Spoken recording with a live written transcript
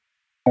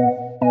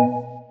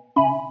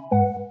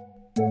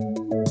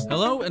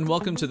Hello and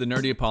welcome to the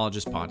Nerdy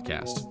Apologist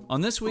Podcast.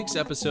 On this week's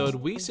episode,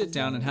 we sit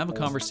down and have a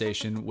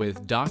conversation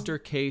with Dr.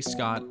 K.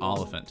 Scott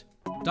Oliphint.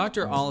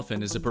 Dr.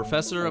 Oliphint is a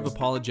professor of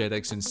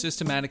apologetics and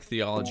systematic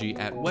theology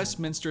at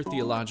Westminster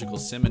Theological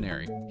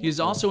Seminary. He is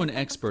also an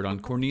expert on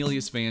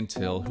Cornelius Van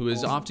Til, who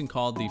is often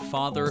called the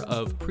father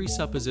of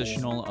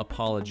presuppositional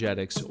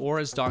apologetics, or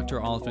as Dr.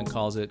 Oliphint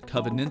calls it,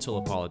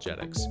 covenantal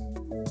apologetics.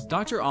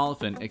 Dr.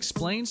 Oliphint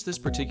explains this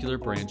particular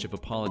branch of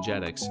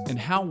apologetics and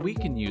how we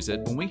can use it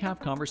when we have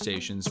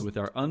conversations with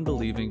our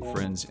unbelieving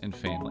friends and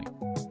family.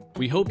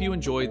 We hope you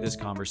enjoy this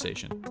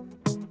conversation.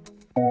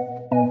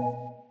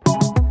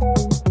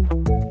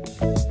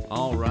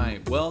 All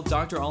right. Well,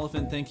 Dr.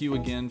 Oliphint, thank you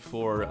again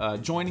for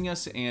joining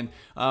us. And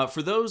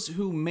for those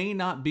who may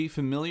not be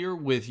familiar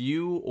with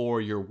you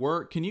or your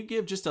work, can you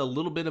give just a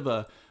little bit of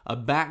a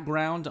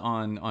background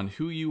on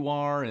who you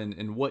are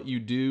and what you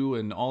do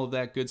and all of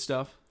that good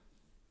stuff?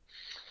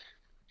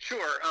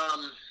 Sure.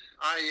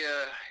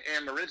 I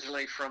am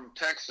originally from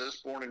Texas,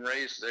 born and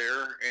raised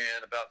there,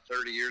 and about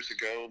 30 years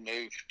ago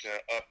moved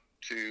up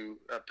to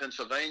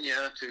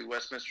Pennsylvania to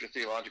Westminster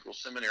Theological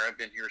Seminary. I've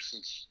been here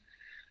since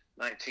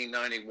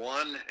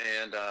 1991,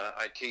 and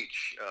I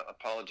teach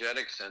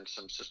apologetics and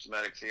some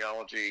systematic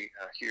theology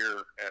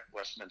here at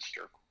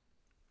Westminster.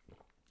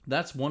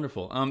 That's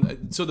wonderful.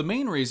 So the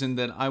main reason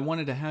that I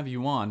wanted to have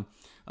you on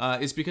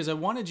is because I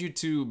wanted you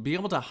to be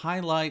able to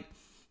highlight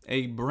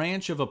a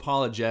branch of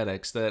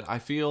apologetics that I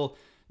feel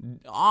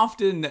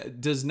often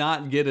does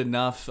not get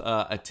enough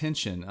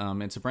attention.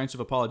 It's a branch of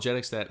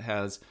apologetics that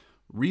has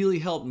really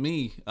helped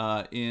me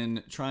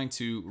in trying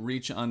to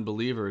reach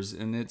unbelievers,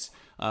 and it's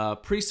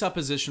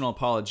presuppositional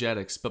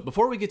apologetics. But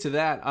before we get to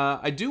that,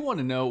 I do want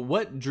to know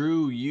what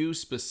drew you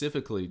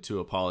specifically to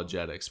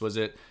apologetics. Was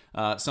it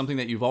something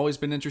that you've always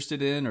been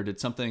interested in, or did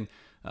something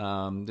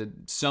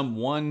did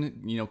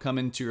someone come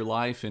into your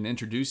life and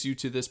introduce you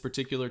to this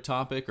particular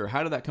topic, or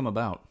how did that come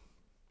about?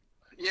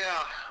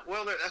 Yeah,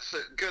 well, that's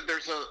good.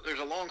 There's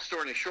a long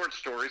story and a short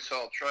story, so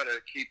I'll try to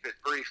keep it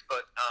brief.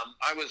 But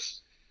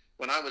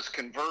when I was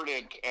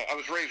converted, I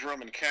was raised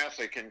Roman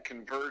Catholic and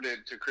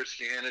converted to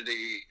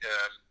Christianity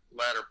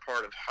latter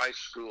part of high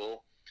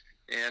school.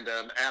 And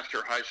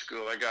after high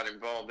school, I got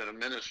involved in a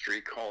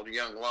ministry called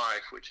Young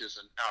Life, which is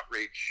an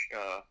outreach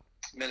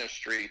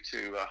ministry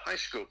to high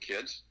school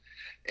kids.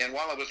 And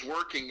while I was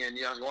working in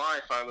Young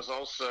Life, I was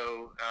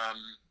also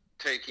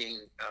taking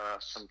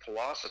some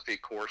philosophy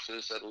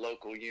courses at a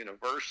local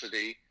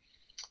university.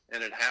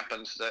 And it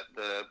happens that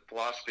the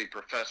philosophy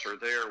professor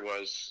there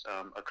was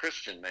a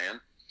Christian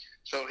man.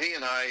 So he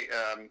and I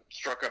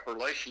struck up a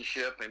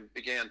relationship and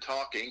began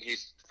talking.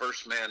 He's the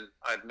first man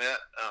I'd met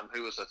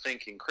who was a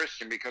thinking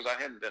Christian, because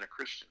I hadn't been a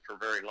Christian for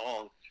very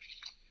long.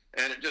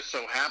 And it just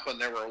so happened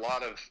there were a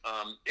lot of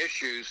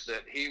issues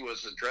that he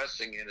was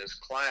addressing in his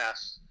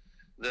class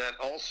that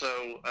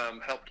also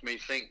helped me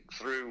think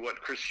through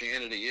what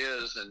Christianity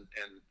is and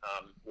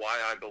why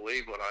I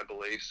believe what I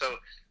believe. So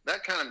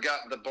that kind of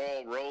got the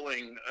ball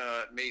rolling,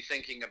 me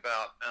thinking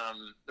about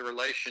the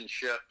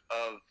relationship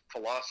of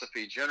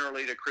philosophy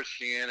generally to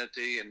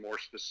Christianity, and more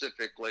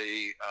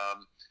specifically,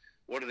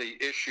 what are the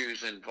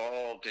issues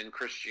involved in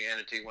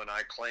Christianity when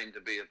I claim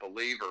to be a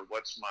believer?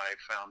 What's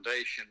my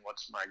foundation?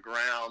 What's my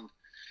ground?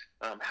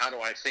 How do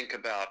I think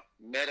about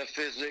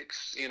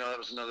metaphysics? That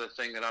was another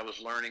thing that I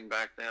was learning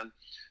back then.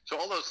 So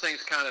all those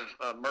things kind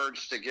of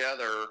merged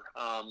together,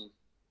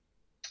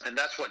 and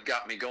that's what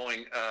got me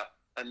going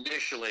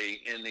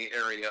initially in the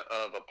area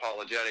of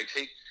apologetics.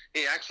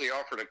 He actually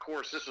offered a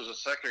course. This was a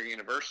secular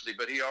university,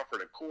 but he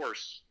offered a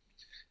course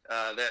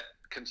that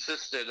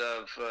consisted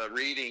of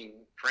reading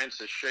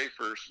Francis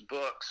Schaeffer's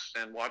books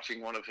and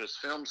watching one of his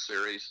film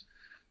series.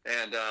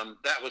 And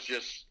that was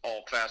just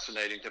all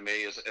fascinating to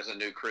me as a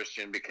new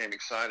Christian. Became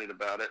excited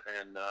about it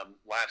and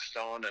latched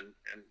on and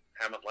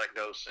haven't let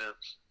go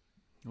since.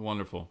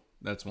 Wonderful.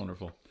 That's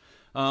wonderful.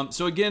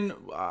 So again,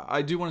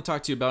 I do want to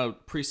talk to you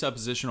about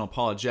presuppositional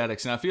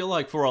apologetics. And I feel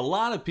like for a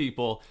lot of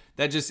people,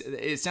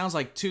 it sounds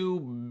like two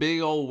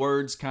big old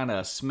words kind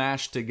of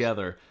smashed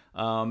together.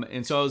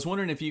 And so I was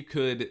wondering if you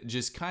could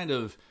just kind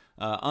of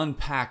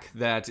unpack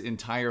that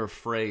entire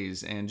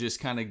phrase and just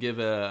kind of give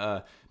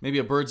maybe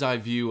a bird's eye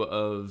view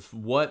of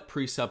what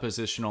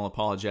presuppositional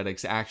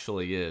apologetics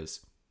actually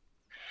is.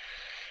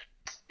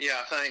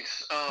 Yeah,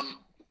 thanks.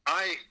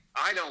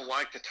 I don't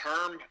like the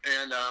term,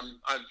 and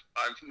I've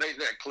made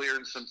that clear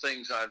in some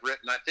things I've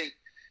written. I think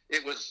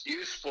it was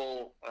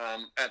useful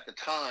at the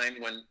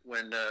time when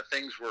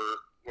things were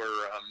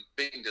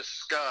being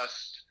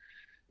discussed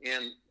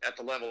at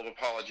the level of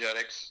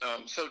apologetics.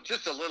 So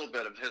just a little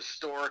bit of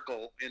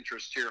historical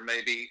interest here,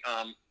 maybe.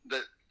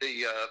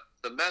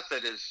 The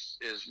method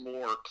is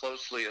more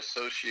closely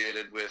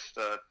associated with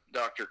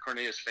Dr.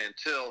 Cornelius Van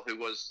Til, who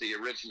was the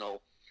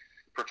original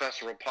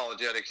professor of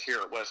apologetics here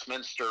at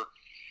Westminster.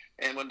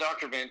 And when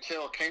Dr. Van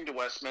Til came to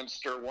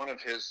Westminster, one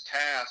of his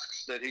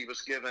tasks that he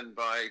was given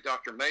by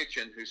Dr.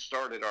 Machen,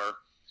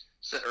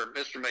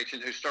 Mr.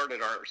 Machen, who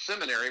started our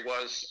seminary,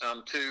 was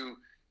to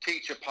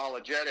teach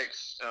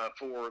apologetics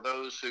for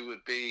those who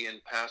would be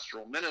in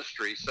pastoral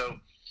ministry. So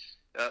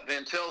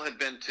Van Til had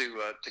been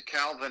to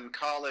Calvin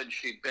College.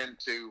 He'd been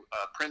to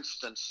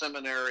Princeton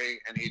Seminary,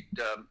 and he'd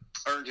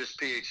earned his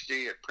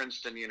PhD at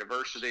Princeton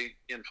University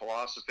in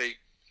philosophy.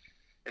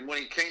 And when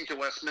he came to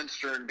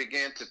Westminster and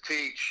began to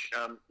teach,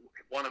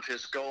 one of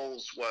his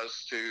goals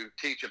was to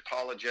teach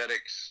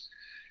apologetics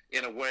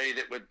in a way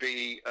that would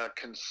be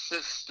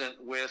consistent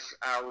with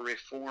our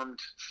Reformed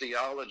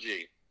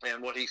theology.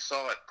 And what he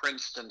saw at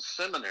Princeton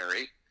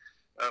Seminary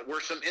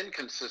were some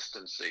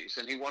inconsistencies,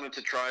 and he wanted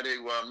to try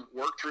to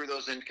work through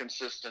those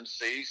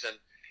inconsistencies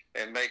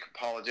and make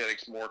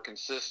apologetics more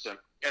consistent.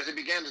 As he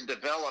began to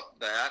develop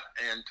that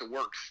and to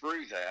work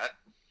through that,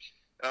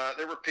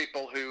 there were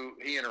people who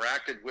he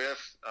interacted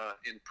with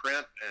in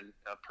print and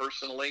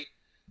personally.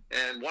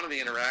 And one of the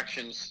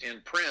interactions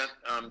in print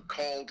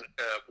called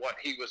what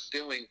he was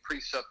doing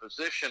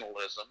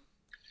presuppositionalism.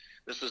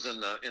 This was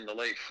in the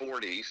late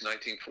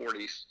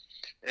 1940s,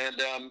 and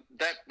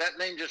that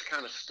name just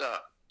kind of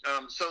stuck.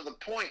 So the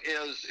point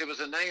is, it was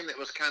a name that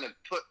was kind of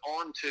put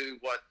onto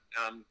what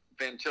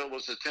Van Til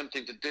was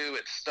attempting to do.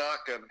 It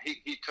stuck.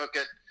 He took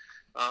it.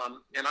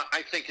 And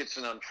I think it's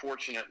an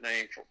unfortunate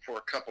name for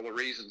a couple of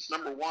reasons.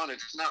 Number one,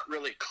 it's not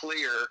really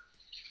clear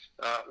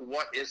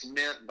what is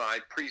meant by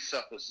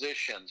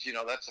presuppositions.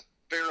 That's a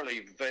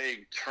fairly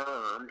vague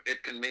term.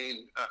 It can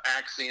mean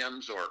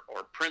axioms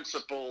or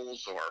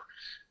principles or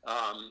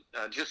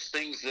just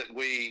things that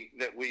we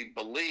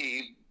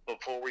believe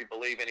before we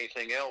believe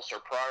anything else or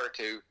prior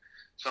to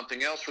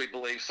something else we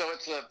believe. So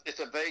it's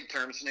a vague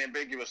term. It's an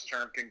ambiguous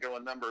term, can go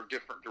a number of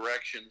different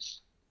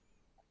directions.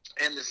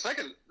 And the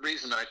second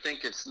reason I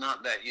think it's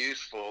not that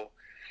useful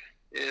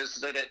is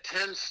that it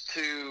tends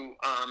to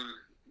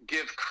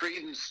give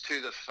credence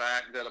to the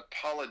fact that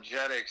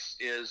apologetics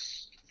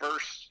is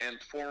first and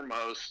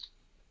foremost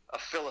a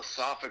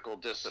philosophical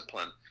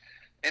discipline.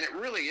 And it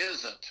really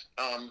isn't.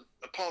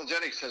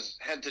 Apologetics has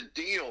had to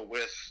deal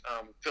with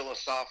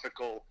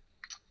philosophical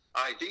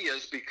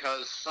ideas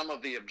because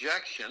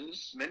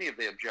many of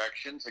the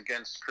objections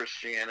against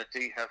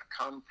Christianity have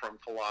come from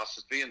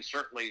philosophy, and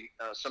certainly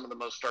some of the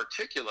most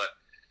articulate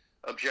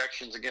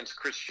objections against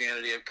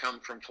Christianity have come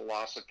from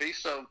philosophy.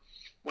 So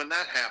when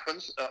that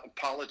happens,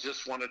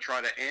 apologists want to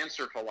try to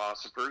answer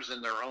philosophers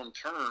in their own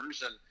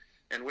terms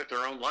and with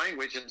their own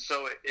language, and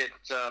so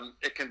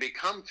it can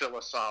become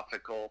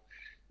philosophical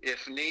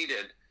if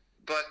needed.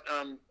 But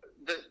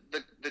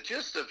the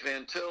gist of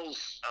Van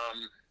Til's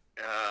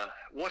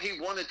what he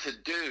wanted to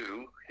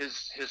do,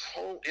 his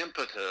whole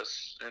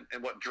impetus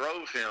and what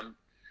drove him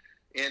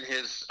in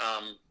his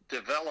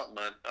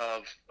development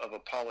of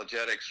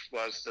apologetics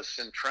was the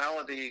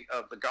centrality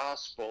of the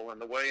gospel and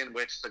the way in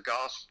which the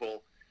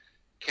gospel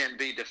can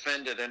be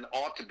defended and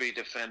ought to be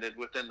defended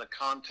within the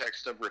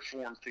context of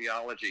Reformed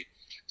theology.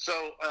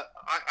 So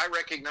I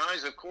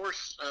recognize, of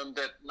course,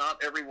 that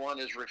not everyone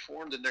is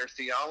Reformed in their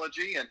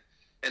theology,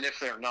 and if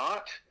they're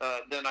not,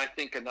 then I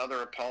think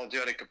another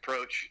apologetic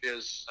approach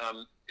is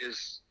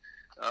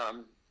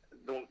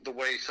the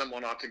way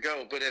someone ought to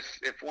go. But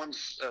if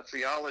one's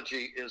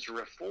theology is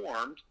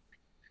Reformed,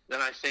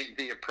 then I think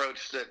the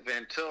approach that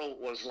Van Til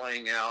was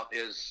laying out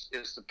is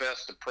the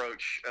best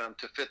approach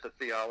to fit the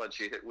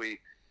theology that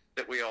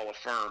we all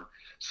affirm.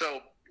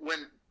 So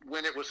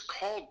when it was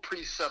called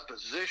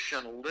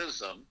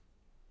presuppositionalism,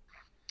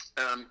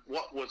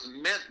 what was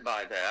meant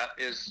by that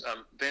is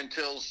Van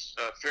Til's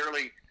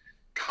fairly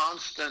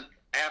constant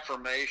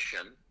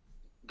affirmation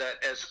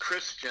that as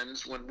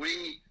Christians, when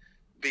we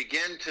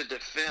begin to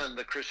defend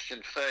the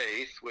Christian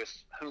faith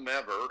with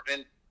whomever,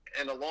 and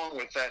along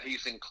with that,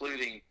 he's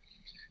including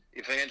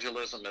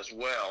evangelism as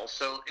well.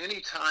 So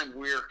anytime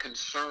we're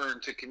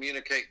concerned to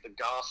communicate the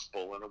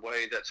gospel in a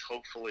way that's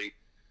hopefully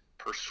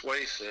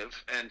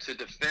persuasive and to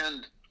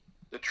defend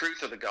the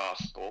truth of the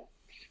gospel,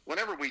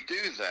 whenever we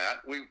do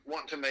that, we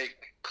want to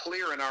make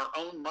clear in our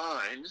own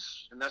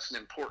minds, and that's an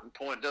important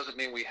point. It doesn't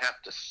mean we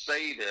have to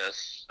say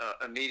this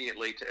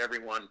immediately to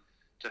everyone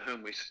to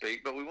whom we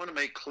speak, but we want to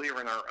make clear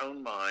in our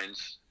own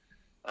minds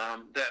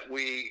that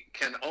we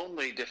can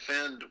only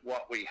defend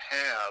what we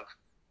have,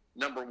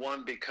 number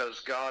one,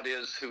 because God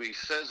is who he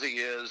says he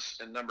is,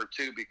 and number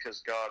two,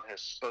 because God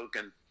has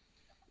spoken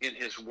in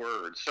his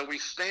word. So we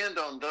stand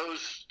on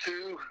those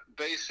two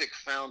basic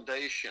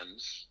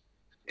foundations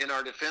in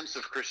our defense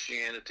of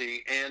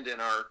Christianity and in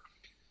our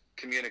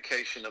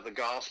communication of the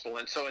gospel.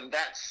 And so in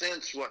that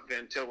sense, what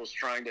Van Til was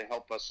trying to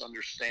help us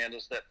understand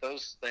is that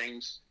those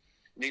things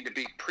need to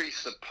be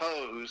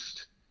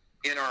presupposed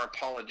in our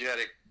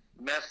apologetic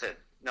method.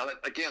 Now,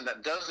 again,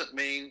 that doesn't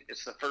mean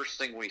it's the first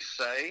thing we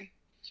say.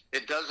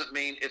 It doesn't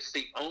mean it's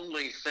the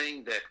only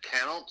thing that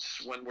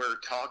counts when we're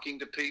talking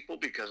to people,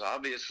 because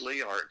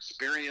obviously our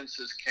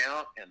experiences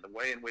count and the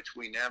way in which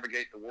we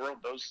navigate the world,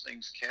 those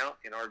things count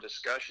in our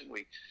discussion.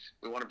 We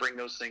want to bring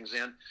those things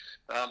in.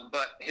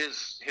 But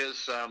his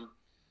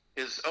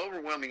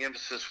overwhelming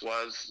emphasis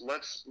was,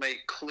 let's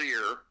make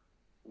clear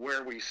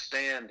where we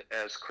stand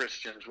as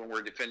Christians when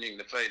we're defending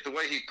the faith. The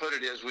way he put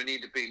it is we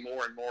need to be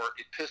more and more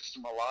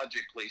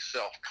epistemologically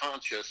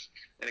self-conscious.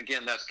 And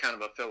again, that's kind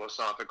of a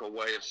philosophical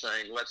way of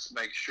saying, let's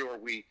make sure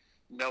we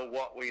know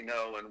what we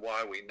know and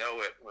why we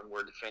know it when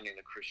we're defending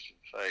the Christian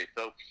faith.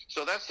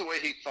 So that's the way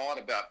he thought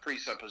about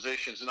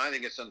presuppositions, and I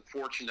think it's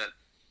unfortunate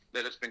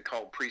that it's been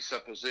called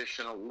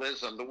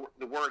presuppositionalism.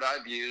 The word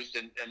I've used,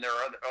 and there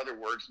are other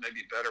words,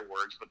 maybe better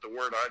words, but the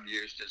word I've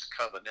used is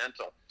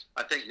covenantal.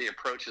 I think the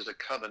approach is a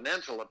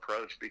covenantal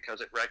approach because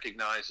it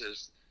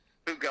recognizes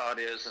who God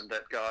is and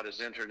that God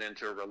has entered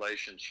into a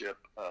relationship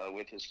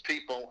with his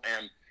people,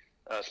 and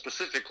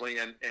specifically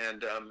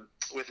and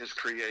with his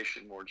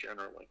creation more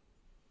generally.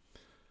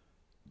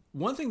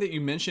 One thing that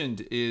you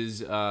mentioned is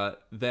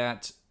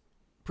that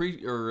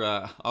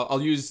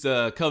I'll use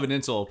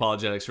covenantal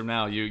apologetics from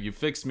now. You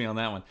fixed me on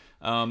that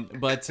one.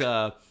 But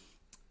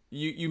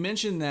you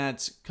mentioned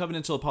that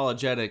covenantal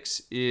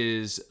apologetics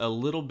is a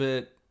little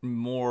bit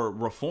more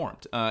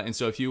reformed, and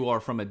so if you are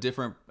from a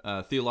different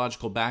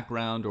theological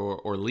background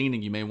or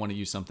leaning, you may want to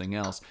use something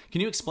else.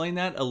 Can you explain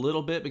that a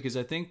little bit? Because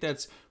I think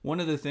that's one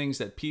of the things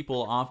that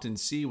people often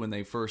see when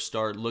they first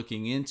start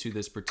looking into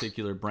this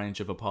particular branch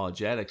of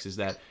apologetics is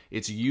that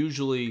it's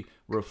usually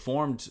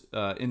reformed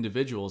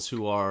individuals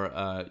who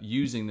are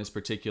using this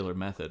particular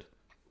method.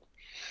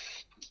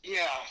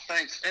 Yeah,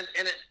 thanks. And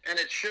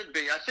it should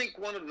be. I think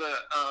one of the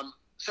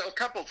so a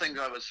couple of things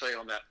I would say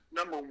on that.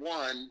 Number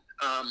one,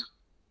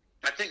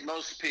 I think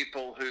most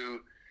people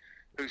who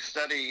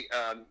study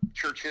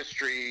church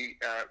history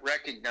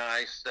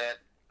recognize that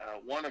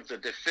one of the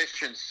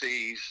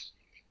deficiencies,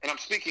 and I'm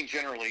speaking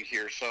generally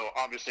here, so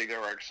obviously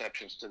there are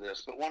exceptions to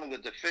this, but one of the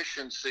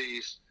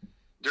deficiencies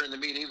during the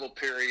medieval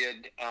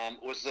period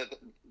was that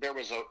there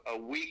was a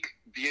weak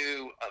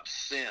view of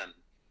sin.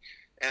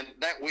 And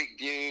that weak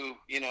view,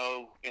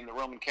 in the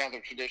Roman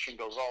Catholic tradition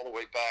goes all the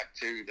way back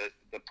to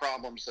the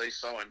problems they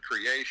saw in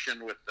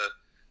creation with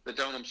the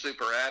donum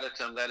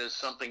superadditum, that is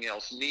something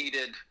else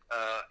needed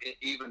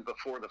even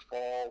before the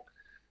fall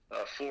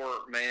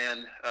for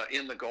man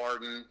in the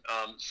garden.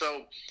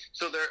 So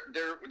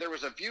there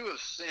was a view of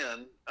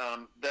sin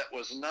that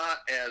was not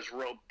as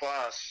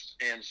robust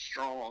and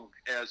strong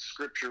as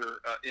Scripture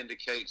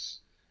indicates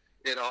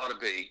it ought to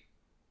be.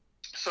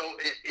 So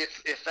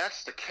if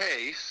that's the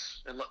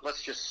case, and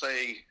let's just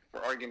say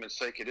for argument's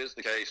sake it is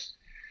the case,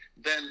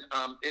 then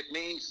it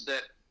means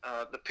that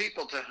the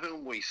people to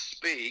whom we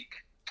speak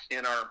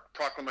in our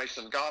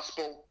proclamation of the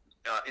gospel,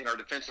 in our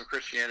defense of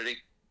Christianity,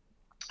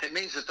 it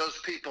means that those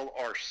people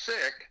are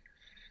sick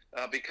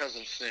because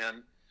of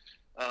sin,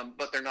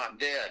 but they're not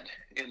dead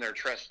in their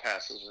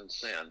trespasses and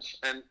sins.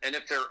 And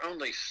if they're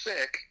only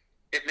sick,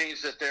 it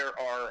means that there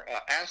are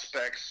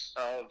aspects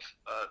of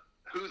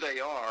who they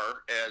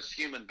are as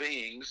human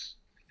beings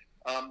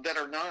that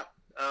are not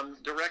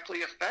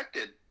directly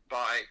affected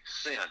by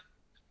sin.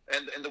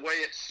 And the way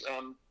it's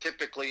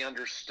typically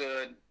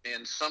understood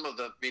in some of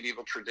the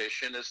medieval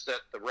tradition is that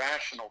the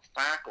rational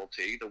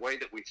faculty, the way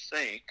that we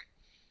think,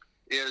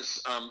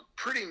 is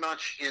pretty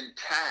much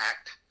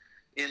intact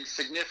in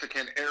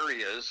significant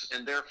areas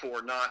and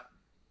therefore not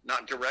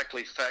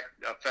directly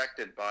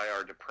affected by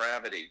our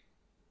depravity.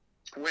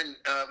 When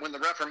the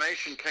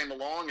Reformation came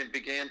along and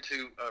began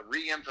to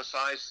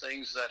re-emphasize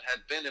things that had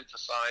been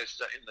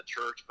emphasized in the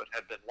church but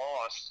had been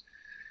lost,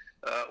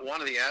 one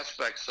of the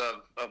aspects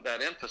of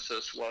that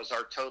emphasis was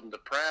our total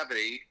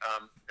depravity,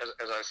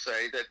 as I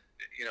say, that,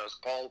 as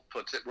Paul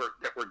puts it,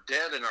 that we're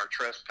dead in our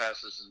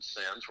trespasses and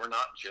sins. We're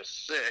not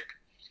just sick.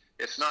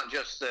 It's not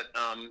just that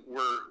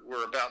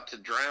we're about to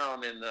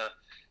drown in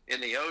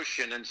the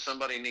ocean and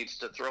somebody needs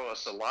to throw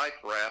us a life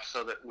raft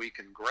so that we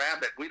can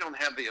grab it. We don't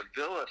have the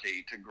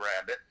ability to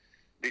grab it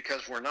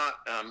because we're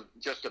not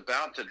just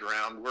about to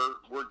drown.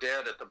 We're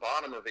dead at the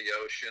bottom of the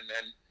ocean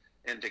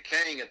and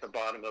decaying at the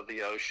bottom of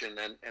the ocean,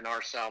 and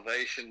our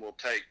salvation will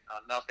take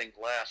nothing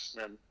less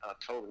than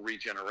total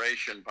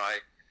regeneration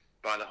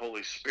by the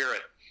Holy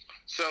Spirit.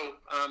 So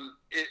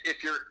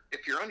if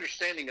your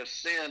understanding of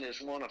sin is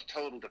one of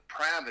total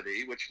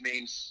depravity, which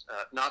means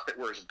not that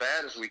we're as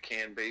bad as we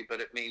can be, but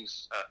it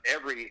means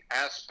every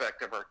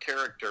aspect of our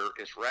character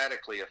is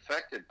radically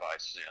affected by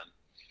sin,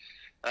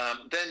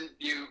 then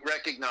you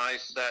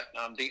recognize that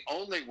the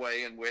only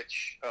way in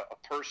which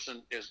a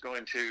person is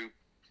going to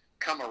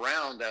come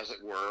around, as it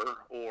were,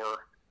 or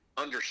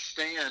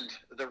understand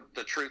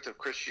the truth of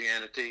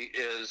Christianity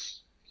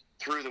is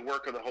through the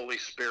work of the Holy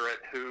Spirit,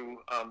 who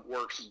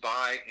works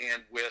by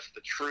and with the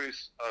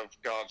truth of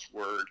God's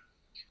Word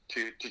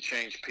to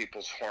change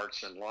people's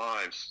hearts and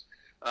lives.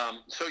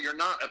 So you're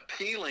not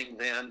appealing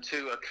then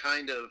to a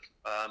kind of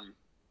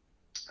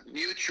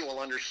mutual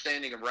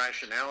understanding of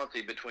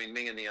rationality between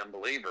me and the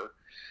unbeliever,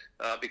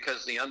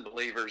 because the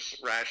unbeliever's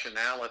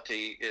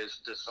rationality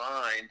is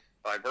designed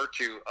by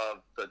virtue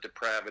of the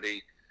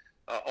depravity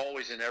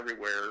always and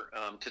everywhere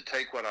to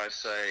take what I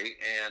say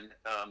and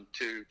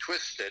to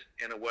twist it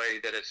in a way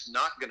that it's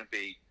not going to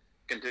be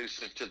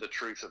conducive to the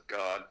truth of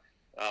God.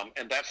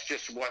 And that's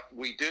just what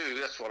we do.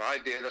 That's what I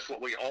did. That's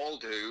what we all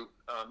do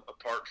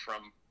apart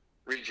from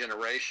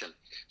regeneration.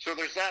 So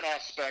there's that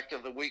aspect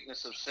of the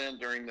weakness of sin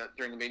during the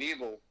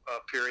medieval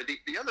period.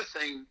 The other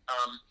thing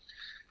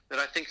that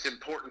I think is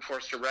important for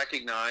us to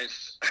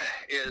recognize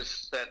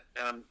is that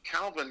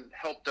Calvin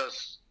helped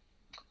us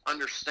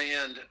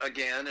understand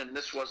again, and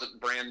this wasn't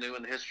brand new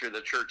in the history of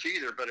the church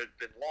either, but it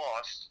had been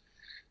lost.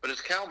 But as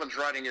Calvin's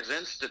writing his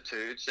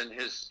Institutes and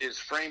is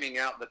framing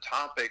out the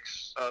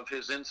topics of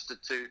his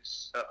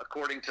Institutes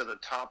according to the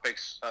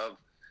topics of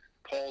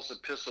Paul's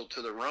epistle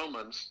to the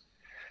Romans,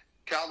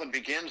 Calvin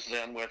begins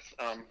then with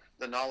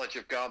the knowledge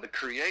of God the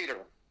Creator.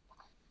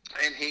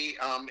 And he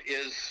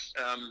is,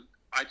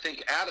 I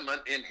think,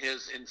 adamant in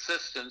his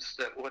insistence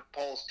that what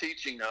Paul's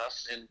teaching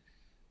us in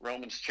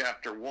Romans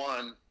chapter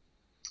 1,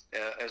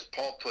 as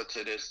Paul puts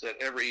it, is that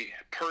every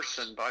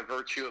person, by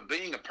virtue of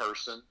being a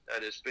person,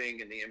 that is, being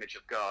in the image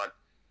of God,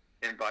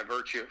 and by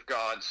virtue of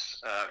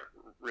God's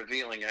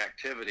revealing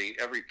activity,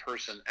 every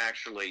person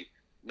actually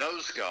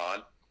knows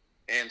God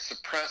and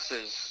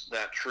suppresses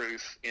that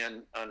truth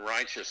in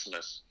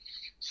unrighteousness.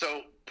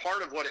 So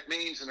part of what it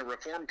means in a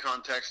Reformed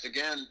context,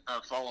 again,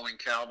 following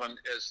Calvin,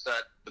 is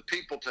that the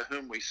people to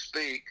whom we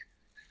speak,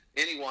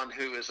 anyone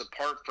who is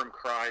apart from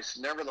Christ,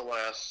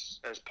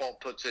 nevertheless, as Paul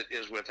puts it,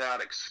 is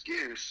without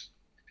excuse.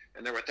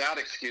 And they're without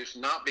excuse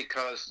not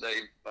because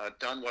they've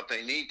done what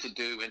they need to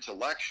do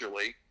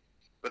intellectually,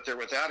 but they're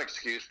without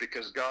excuse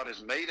because God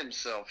has made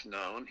himself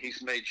known.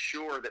 He's made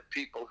sure that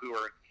people who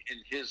are in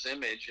his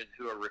image and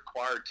who are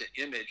required to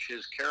image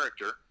his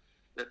character,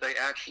 that they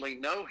actually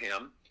know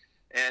him.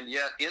 And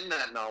yet in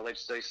that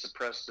knowledge, they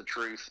suppress the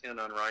truth in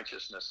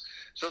unrighteousness.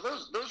 So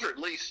those are at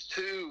least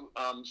two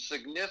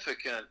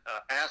significant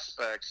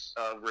aspects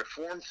of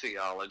Reformed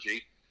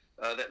theology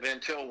that Van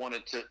Til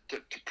wanted to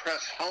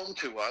press home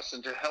to us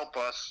and to help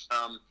us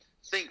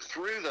think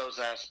through those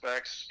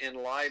aspects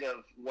in light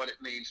of what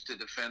it means to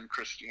defend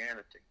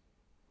Christianity.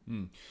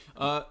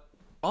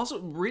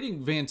 Also,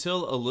 reading Van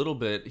Til a little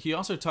bit, he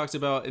also talks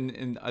about,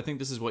 and I think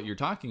this is what you're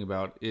talking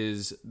about,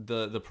 is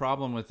the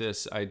problem with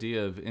this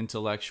idea of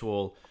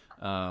intellectual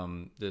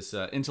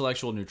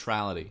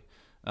neutrality,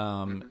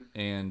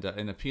 and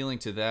appealing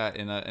to that.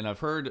 And I've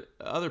heard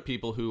other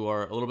people who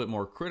are a little bit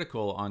more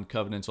critical on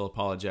covenantal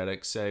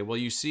apologetics say, well,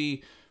 you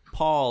see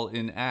Paul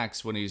in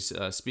Acts when he's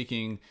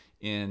speaking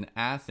in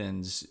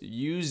Athens,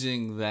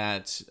 using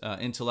that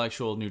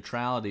intellectual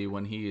neutrality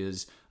when he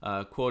is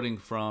quoting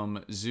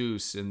from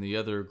Zeus and the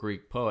other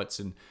Greek poets.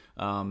 And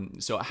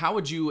so how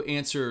would you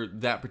answer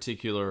that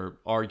particular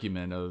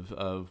argument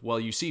of well,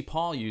 you see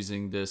Paul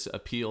using this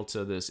appeal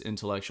to this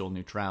intellectual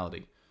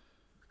neutrality?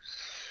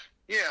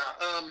 Yeah,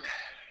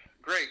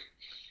 great.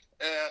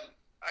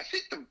 I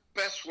think the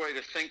best way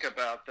to think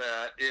about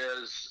that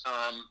is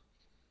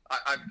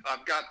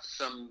I've got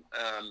some...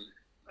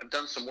 I've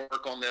done some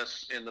work on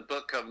this in the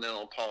book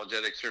Covenantal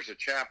Apologetics. There's a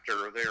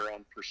chapter there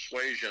on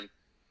persuasion,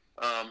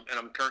 and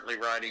I'm currently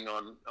writing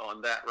on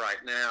that right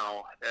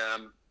now.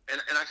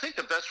 And I think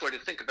the best way to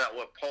think about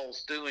what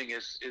Paul's doing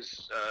is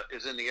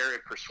in the area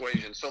of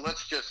persuasion. So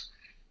let's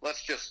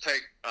just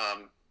take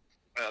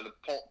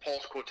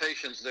Paul's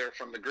quotations there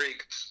from the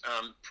Greeks,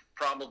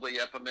 probably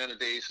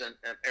Epimenides and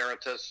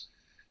Aratus.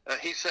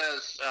 He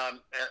says,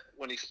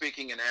 when he's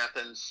speaking in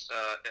Athens,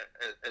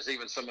 as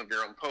even some of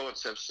your own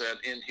poets have said,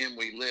 in him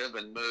we live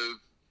and move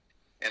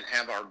and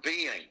have our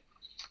being.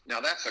 Now,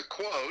 that's a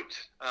quote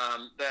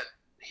that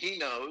he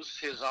knows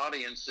his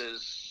audience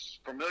is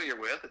familiar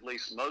with, at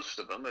least most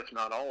of them, if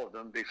not all of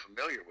them, be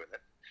familiar with it.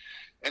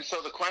 And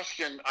so the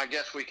question I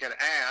guess we can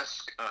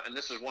ask, and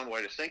this is one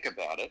way to think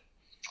about it,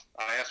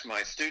 I ask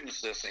my students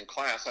this in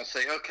class, I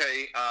say,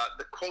 okay,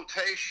 the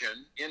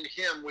quotation, in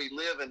him we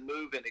live and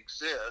move and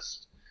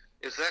exist,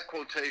 is that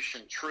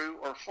quotation true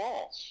or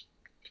false?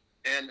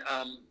 And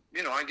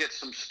I get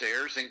some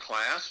stares in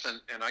class,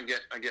 and I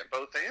get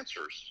both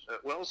answers.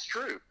 Well, it's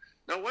true.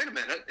 No, wait a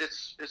minute,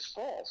 it's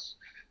false.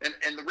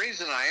 And the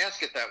reason I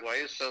ask it that way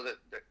is so that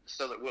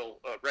we'll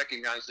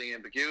recognize the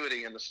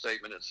ambiguity in the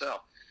statement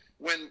itself.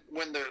 When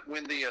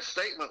the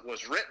statement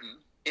was written,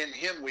 in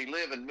him we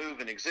live and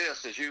move and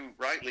exist, as you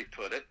rightly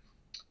put it,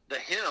 the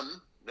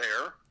him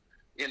there,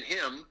 in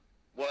him,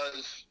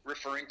 was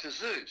referring to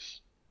Zeus.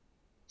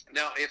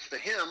 Now, if the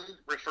him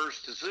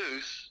refers to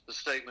Zeus, the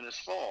statement is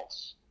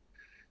false.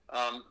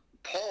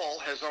 Paul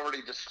has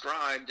already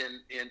described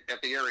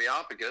at the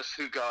Areopagus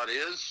who God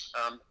is,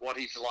 what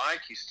he's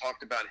like. He's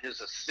talked about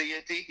his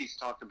aseity. He's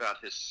talked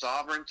about his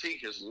sovereignty,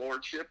 his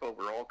lordship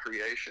over all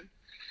creation.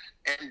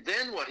 And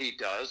then what he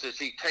does is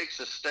he takes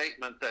a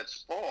statement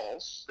that's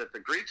false, that the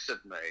Greeks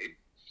have made,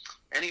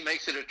 and he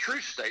makes it a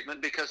true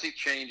statement because he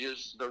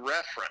changes the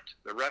referent.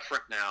 The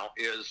referent now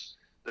is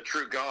the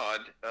true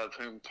God of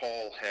whom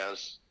Paul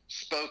has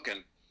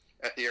spoken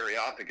at the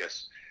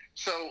Areopagus.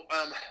 So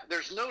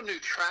there's no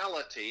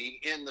neutrality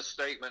in the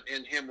statement,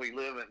 in him we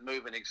live and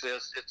move and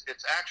exist.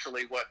 It's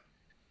actually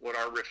what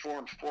our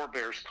Reformed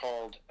forebears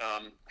called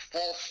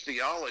false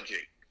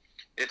theology.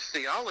 It's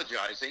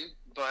theologizing,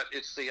 but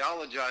it's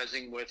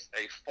theologizing with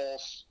a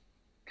false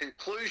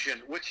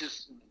conclusion, which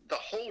is the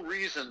whole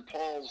reason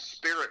Paul's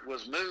spirit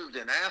was moved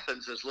in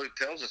Athens, as Luke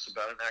tells us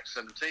about in Acts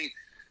 17,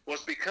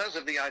 was because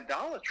of the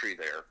idolatry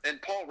there.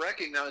 And Paul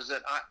recognized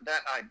that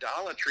that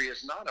idolatry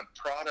is not a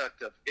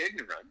product of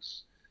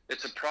ignorance.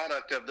 It's a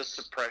product of the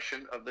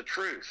suppression of the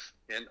truth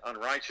in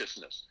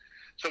unrighteousness.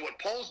 So what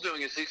Paul's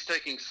doing is he's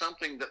taking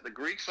something that the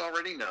Greeks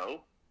already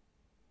know.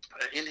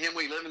 In him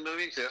we live and move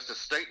and exist, a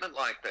statement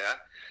like that,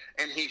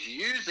 and he's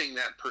using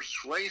that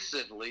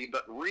persuasively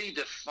but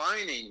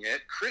redefining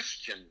it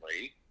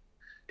Christianly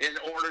in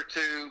order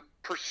to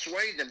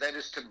persuade them, that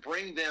is, to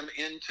bring them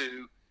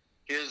into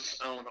his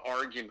own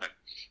argument.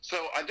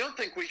 So I don't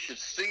think we should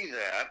see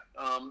that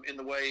in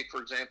the way,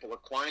 for example,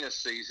 Aquinas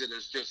sees it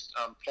as just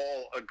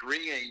Paul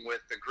agreeing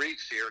with the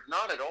Greeks here.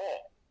 Not at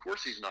all. Of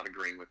course he's not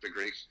agreeing with the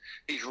Greeks.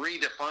 He's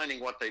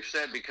redefining what they've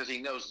said because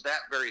he knows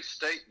that very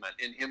statement,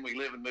 in him we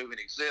live and move and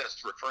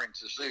exist, referring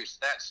to Zeus,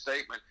 that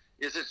statement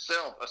is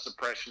itself a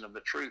suppression of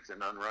the truth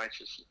and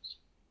unrighteousness.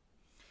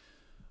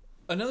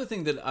 Another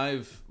thing that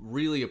I've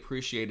really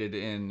appreciated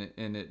and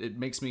it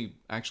makes me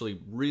actually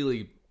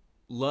really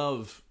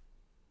love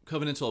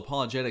covenantal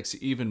apologetics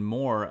even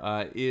more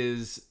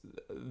is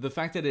the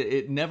fact that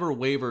it never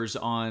wavers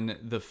on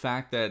the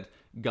fact that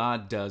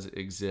God does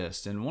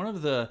exist. And one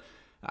of the,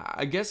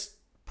 I guess,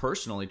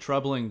 personally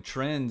troubling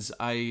trends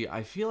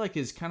I feel like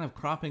is kind of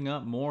cropping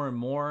up more and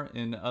more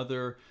in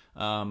other,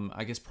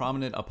 I guess,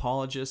 prominent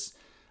apologists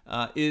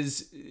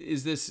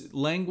is this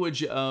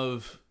language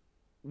of,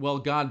 well,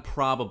 God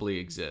probably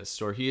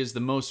exists, or he is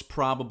the most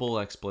probable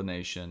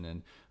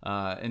explanation,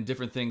 and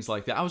different things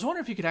like that. I was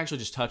wondering if you could actually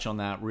just touch on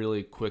that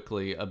really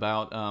quickly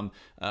about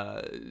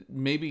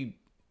maybe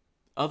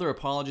other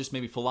apologists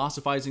maybe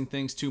philosophizing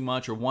things too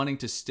much or wanting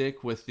to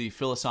stick with the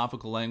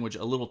philosophical language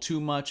a little too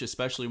much,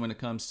 especially when it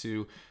comes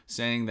to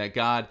saying that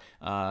God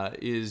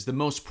is the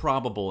most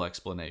probable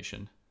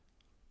explanation.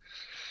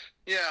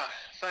 Yeah,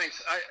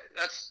 thanks.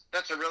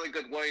 That's a really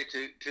good way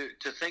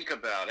to think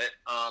about it.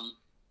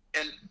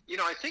 And,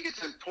 I think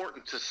it's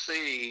important to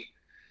see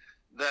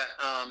that,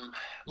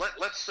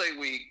 let's say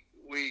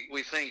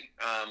we think,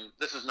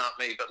 this is not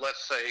me, but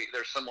let's say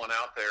there's someone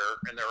out there,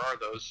 and there are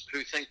those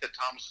who think that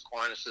Thomas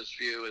Aquinas'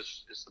 view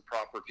is the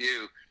proper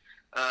view.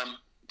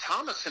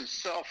 Thomas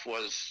himself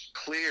was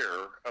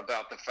clear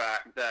about the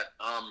fact that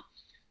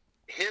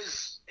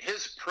his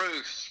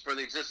proofs for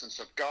the existence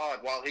of God,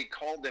 while he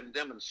called them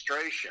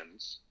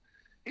demonstrations,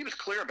 he was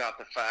clear about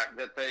the fact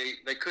that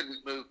they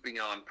couldn't move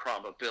beyond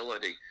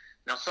probability.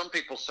 Now, some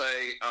people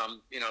say,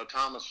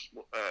 Thomas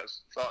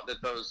thought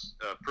that those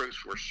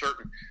proofs were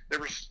certain.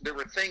 There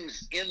were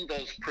things in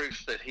those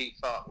proofs that he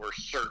thought were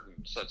certain,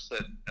 such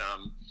that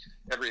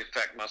every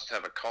effect must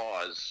have a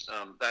cause.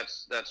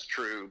 That's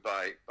true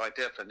by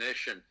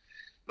definition.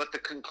 But the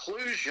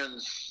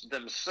conclusions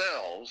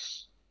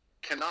themselves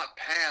cannot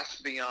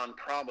pass beyond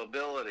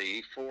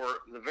probability for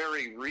the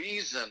very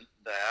reason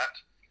that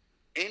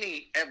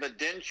any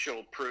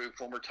evidential proof,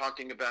 when we're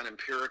talking about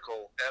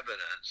empirical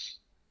evidence,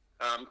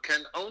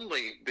 can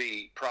only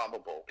be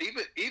probable.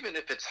 Even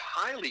if it's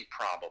highly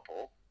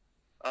probable,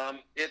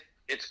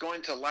 it's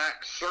going to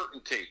lack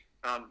certainty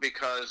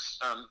because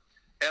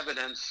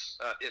evidence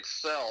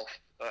itself,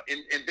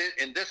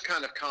 in this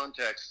kind of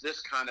context,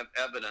 this kind of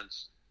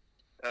evidence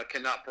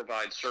cannot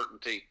provide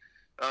certainty.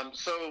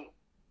 So,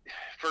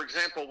 for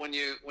example, when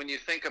you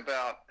think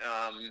about,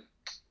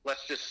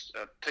 let's just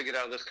take it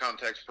out of this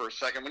context for a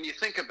second. When you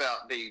think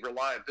about the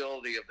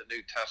reliability of the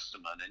New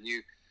Testament,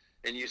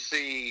 and you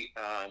see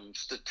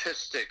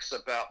statistics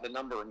about the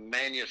number of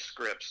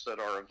manuscripts that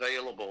are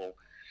available,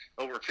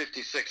 over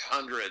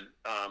 5,600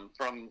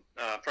 from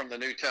the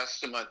New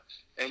Testament,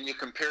 and you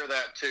compare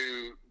that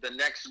to the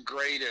next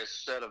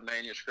greatest set of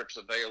manuscripts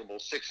available,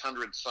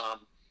 600 some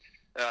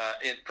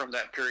from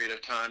that period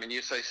of time, and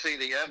you say, see,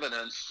 the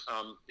evidence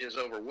is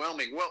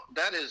overwhelming. Well,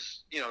 that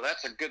is,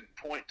 that's a good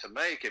point to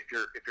make if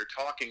you're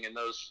talking in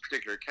those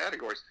particular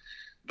categories.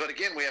 But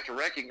again, we have to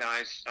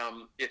recognize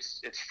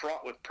it's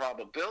fraught with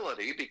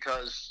probability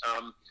because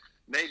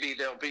maybe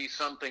there'll be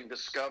something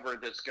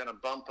discovered that's going to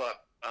bump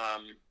up,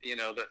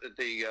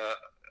 the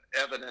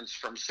evidence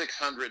from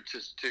 600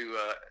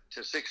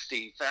 to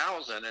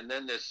 60,000, and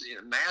then this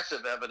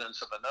massive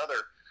evidence of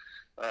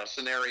another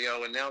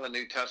scenario, and now the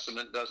New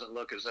Testament doesn't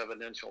look as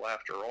evidential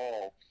after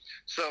all.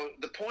 So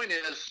the point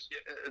is,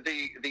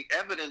 the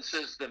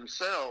evidences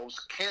themselves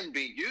can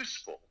be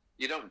useful.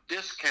 You don't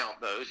discount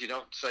those. You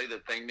don't say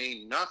that they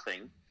mean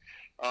nothing.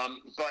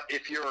 But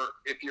if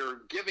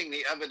you're giving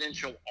the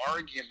evidential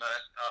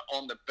argument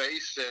on the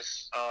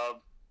basis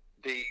of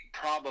the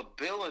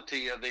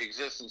probability of the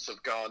existence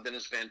of God, then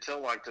as Van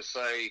Til liked to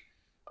say,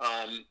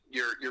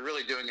 you're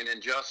really doing an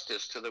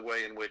injustice to the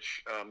way in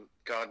which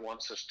God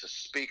wants us to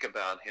speak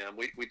about him.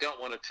 We don't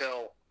want to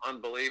tell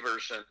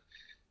unbelievers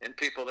and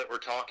people that we're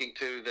talking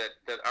to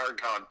that our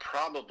God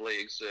probably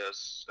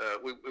exists.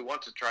 We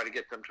want to try to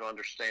get them to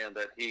understand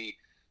that he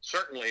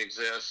certainly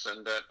exists,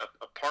 and that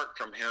apart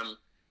from him,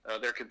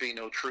 there could be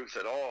no truth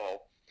at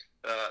all.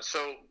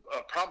 So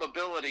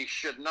probability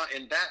should not,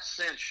 in that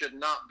sense, should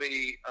not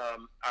be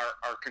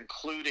our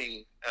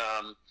concluding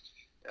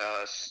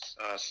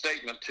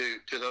statement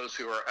to those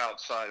who are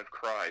outside of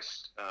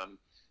Christ.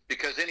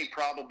 Because any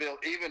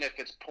probability, even if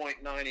it's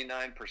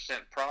 0.99%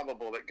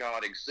 probable that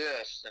God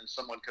exists, then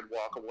someone could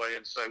walk away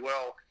and say,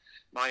 well,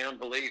 my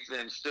unbelief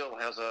then still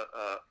has a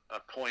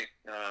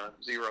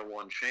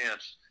 0.01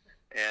 chance.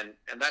 and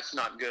that's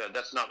not good.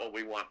 That's not what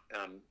we want.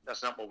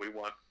 That's not what we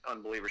want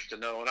unbelievers to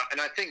know.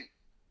 And I think,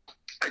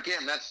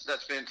 again, that's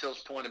Van Til's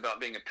point about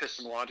being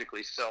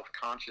epistemologically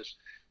self-conscious.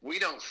 We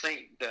don't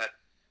think that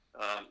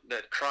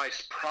that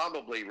Christ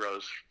probably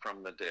rose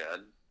from the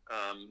dead.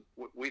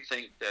 We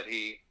think that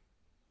he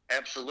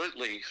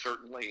absolutely,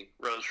 certainly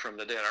rose from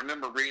the dead. I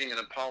remember reading an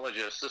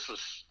apologist. This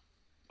was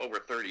over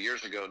 30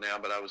 years ago now,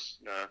 but I was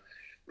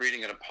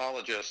reading an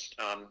apologist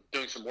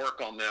doing some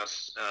work on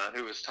this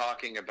who was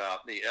talking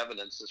about the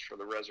evidences for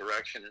the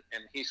resurrection.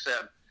 And he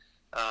said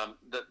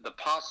that the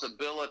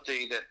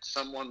possibility that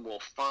someone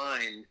will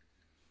find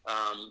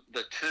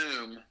the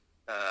tomb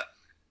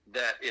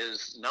that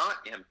is not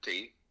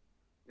empty,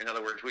 in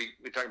other words, we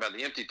talk about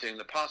the empty tomb,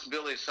 the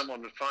possibility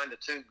someone would find the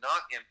tomb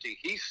not empty,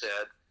 he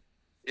said,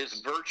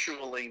 is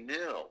virtually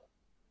nil.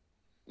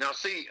 Now,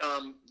 see,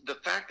 the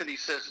fact that he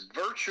says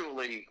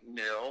virtually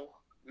nil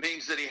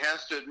means that he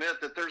has to admit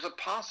that there's a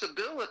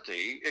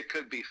possibility it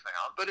could be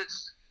found, but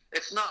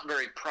it's not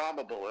very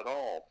probable at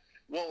all.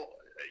 Well,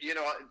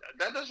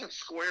 that doesn't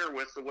square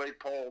with the way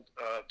Paul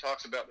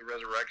talks about the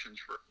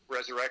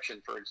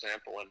resurrection, for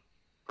example, in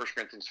 1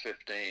 Corinthians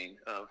 15.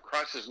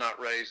 Christ is not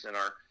raised and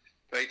our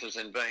faith is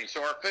in vain.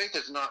 So our faith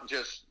is not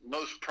just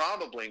most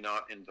probably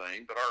not in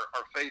vain, but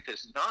our faith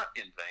is not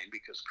in vain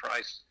because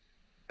Christ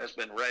has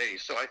been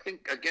raised. So I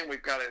think, again,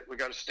 we've got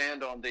to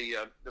stand on the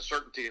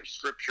certainty of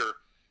Scripture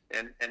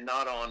and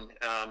not on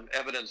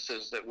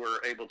evidences that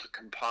we're able to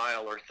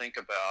compile or think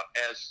about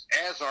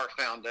as our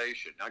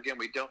foundation. Now, again,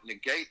 we don't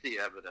negate the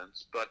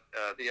evidence, but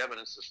the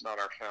evidence is not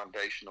our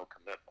foundational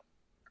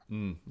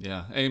commitment.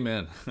 Yeah,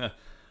 amen.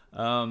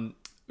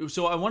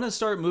 So I want to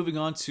start moving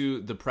on to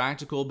the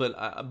practical,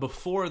 but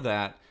before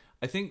that,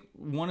 I think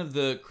one of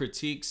the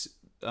critiques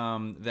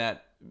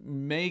that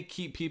may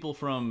keep people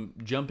from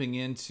jumping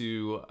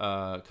into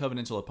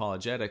covenantal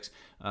apologetics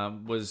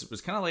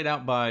was kind of laid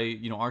out by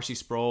R.C.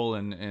 Sproul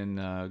and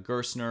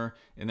Gerstner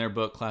in their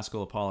book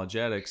Classical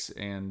Apologetics,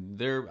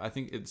 and I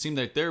think it seemed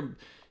like their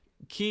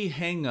key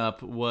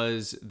hang-up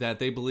was that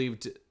they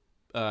believed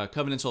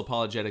covenantal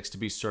apologetics to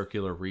be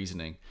circular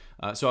reasoning.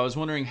 So I was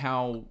wondering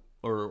how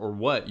or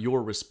what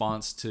your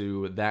response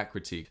to that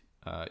critique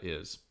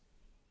is.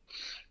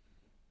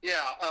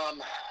 Yeah,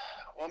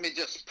 let me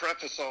just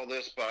preface all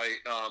this by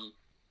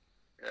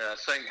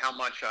saying how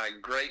much I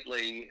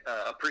greatly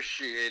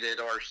appreciated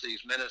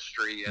R.C.'s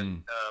ministry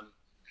and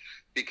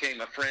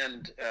became a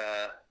friend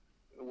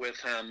with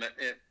him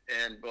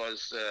and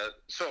was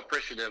so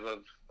appreciative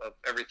of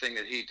everything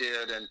that he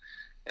did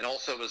and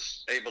also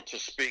was able to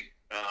speak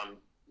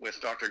with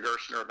Dr.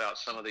 Gerstner about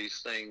some of these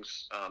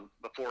things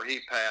before he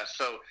passed.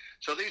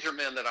 So these are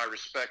men that I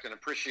respect and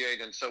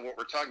appreciate, and so what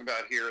we're talking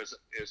about here is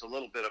a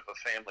little bit of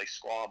a family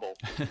squabble,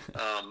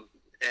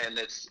 and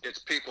it's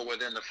people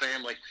within the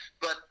family.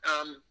 But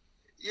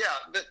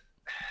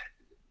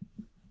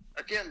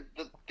again,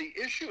 the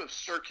issue of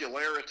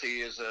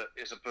circularity is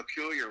a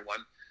peculiar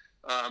one.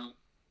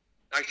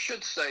 I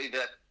should say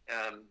that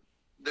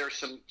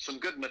there's some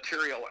good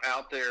material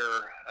out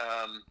there.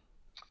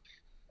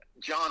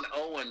 John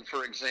Owen,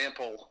 for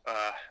example,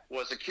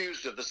 was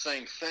accused of the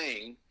same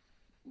thing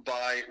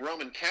by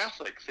Roman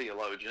Catholic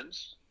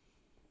theologians,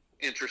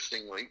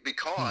 interestingly,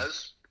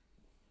 because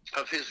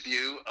of his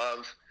view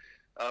of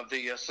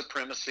the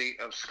supremacy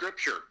of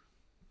Scripture.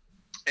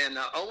 And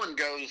Owen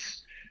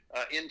goes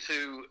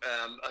into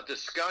a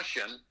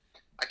discussion.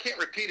 I can't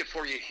repeat it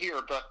for you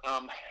here, but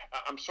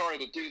I'm sorry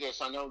to do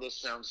this. I know this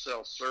sounds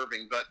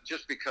self-serving, but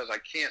just because I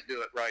can't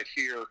do it right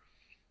here,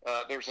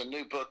 there's a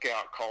new book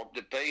out called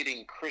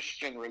Debating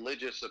Christian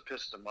Religious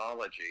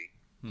Epistemology.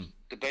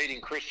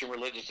 Debating Christian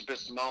Religious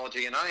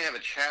Epistemology, and I have a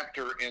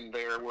chapter in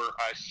there where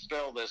I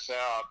spell this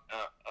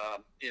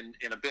out in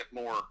a bit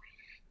more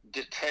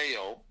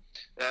detail.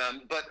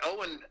 But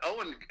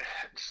Owen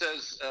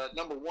says,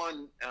 number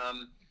one,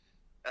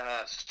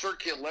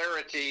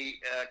 circularity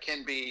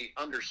can be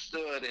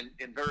understood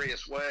in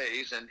various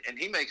ways, and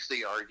he makes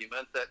the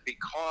argument that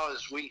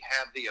because we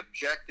have the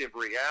objective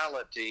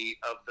reality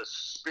of the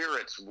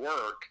Spirit's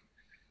work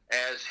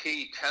as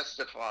he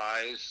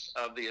testifies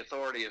of the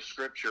authority of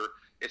Scripture,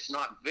 it's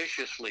not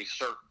viciously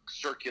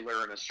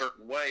circular in a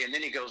certain way. And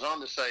then he goes on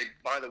to say,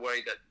 by the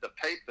way, that the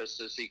papists,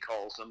 as he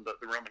calls them,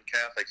 the Roman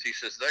Catholics, he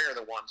says they're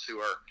the ones who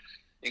are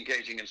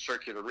engaging in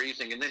circular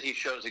reasoning. And then he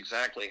shows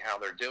exactly how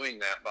they're doing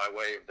that by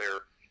way of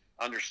their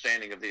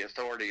understanding of the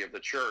authority of the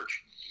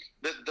church.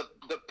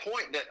 The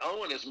point that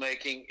Owen is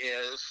making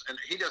is, and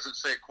he doesn't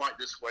say it quite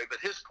this way, but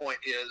his point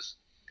is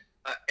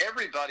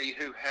everybody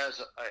who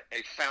has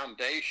a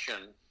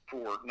foundation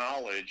for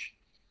knowledge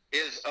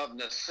is of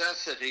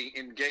necessity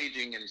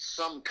engaging in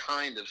some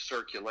kind of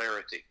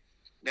circularity.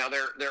 Now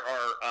there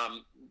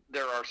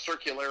are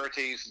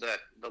circularities that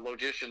the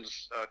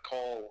logicians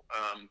call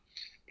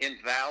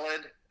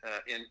invalid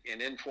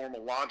in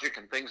informal logic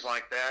and things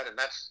like that, and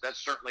that's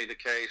certainly the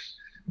case.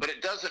 But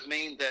it doesn't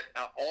mean that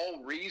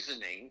all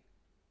reasoning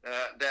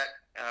that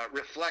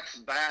reflects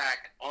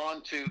back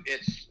onto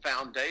its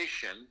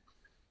foundation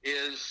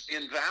is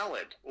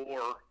invalid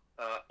or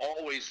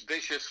always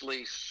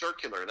viciously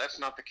circular. That's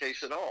not the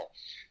case at all.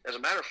 As a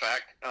matter of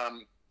fact,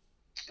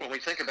 when we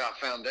think about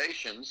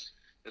foundations,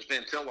 as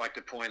Ben Till liked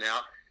to point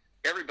out,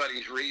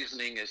 everybody's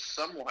reasoning is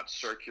somewhat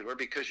circular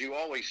because you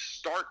always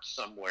start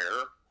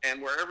somewhere,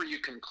 and wherever you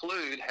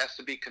conclude has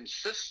to be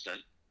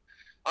consistent,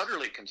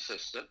 utterly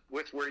consistent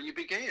with where you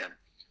began.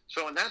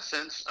 So in that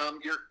sense,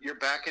 you're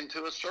back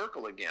into a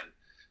circle again.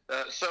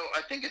 So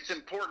I think it's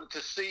important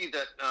to see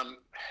that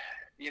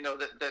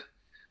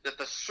that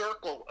the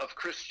circle of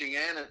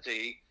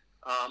Christianity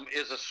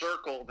is a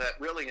circle that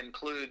really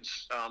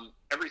includes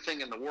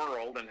everything in the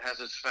world and has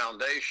its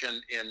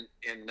foundation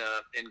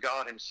in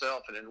God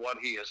Himself and in what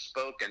He has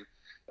spoken.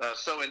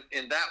 So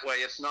in that way,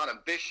 it's not a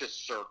vicious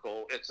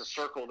circle. It's a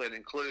circle that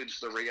includes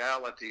the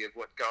reality of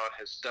what God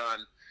has done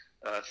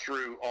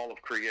through all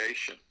of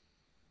creation.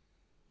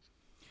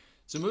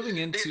 So moving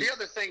into the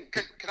other thing,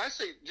 can I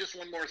say just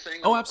one more thing?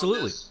 Oh,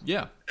 absolutely.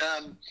 Yeah.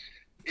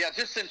 Yeah,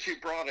 just since you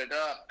brought it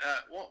up,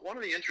 one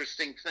of the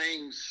interesting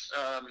things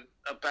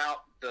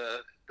about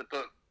the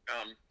book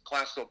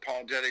Classical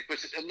Apologetic,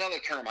 which is another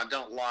term I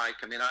don't like.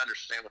 I mean, I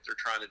understand what they're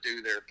trying to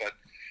do there, but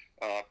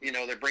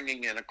they're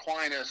bringing in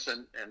Aquinas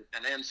and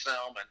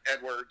Anselm and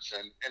Edwards,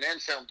 and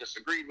Anselm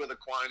disagreed with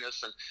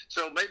Aquinas, and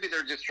so maybe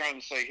they're just trying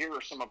to say here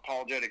are some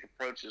apologetic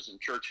approaches in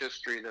church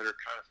history that are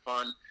kind of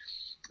fun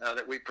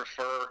that we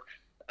prefer.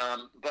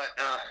 But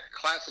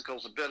classical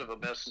is a bit of a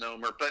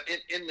misnomer. But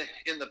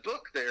in the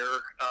book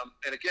there,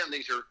 and again,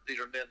 these are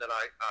men that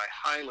I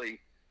highly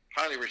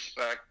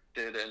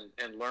respected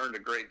and learned a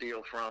great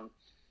deal from.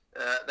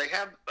 They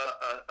have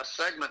a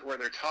segment where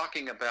they're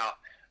talking about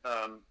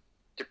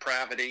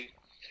depravity,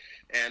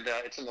 and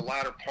it's in the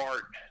latter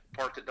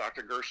part that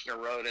Dr. Gerstner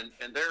wrote,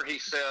 and there he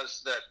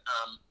says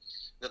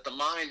that the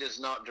mind is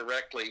not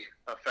directly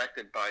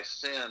affected by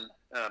sin,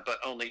 but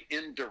only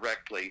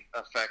indirectly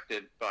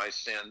affected by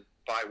sin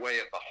by way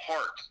of the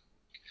heart.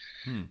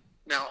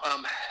 Now,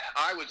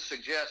 I would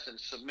suggest and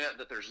submit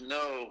that there's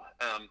no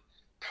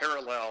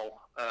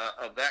parallel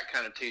of that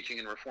kind of teaching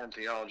in Reformed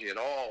theology at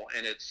all,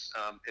 and it's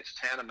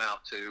tantamount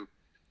to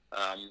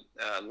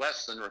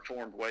less than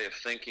Reformed way of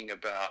thinking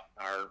about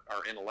our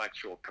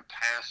intellectual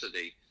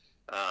capacity.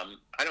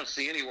 I don't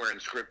see anywhere in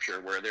Scripture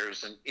where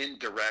there's an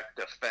indirect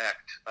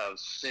effect of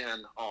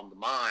sin on the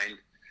mind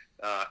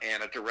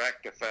and a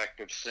direct effect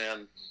of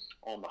sin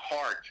on the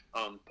heart.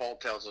 Paul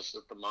tells us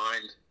that the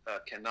mind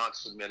cannot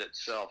submit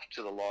itself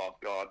to the law of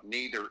God,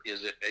 neither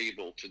is it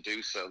able to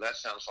do so. That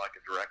sounds like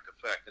a direct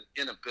effect, an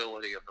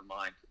inability of the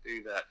mind to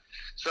do that.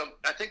 So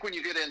I think when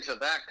you get into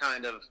that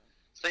kind of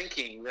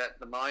thinking that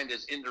the mind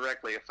is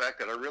indirectly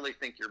affected, I really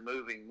think you're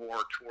moving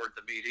more toward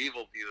the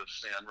medieval view of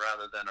sin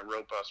rather than a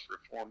robust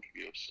Reformed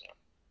view of sin.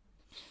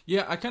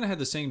 Yeah, I kind of had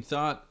the same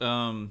thought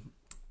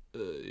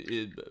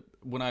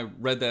when I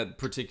read that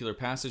particular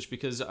passage,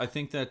 because I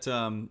think that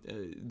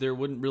there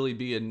wouldn't really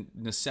be a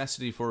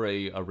necessity for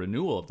a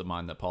renewal of the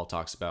mind that Paul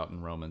talks about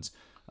in Romans,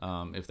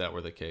 if that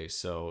were the case.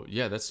 So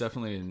yeah, that's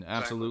definitely an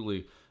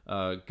absolutely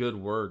good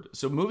word.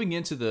 So moving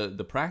into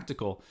the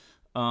practical,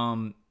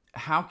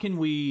 how can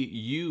we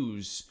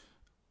use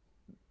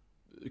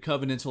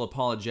covenantal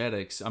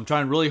apologetics? I'm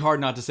trying really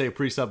hard not to say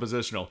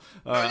presuppositional.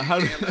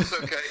 That's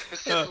okay.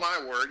 It's just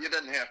my word. It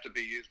doesn't have to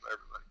be used by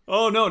everybody.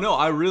 Oh, no,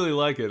 I really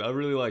like it.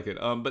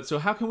 But so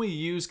how can we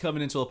use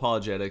covenantal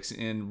apologetics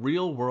in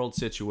real world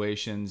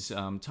situations,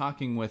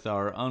 talking with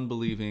our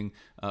unbelieving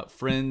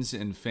friends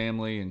and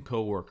family and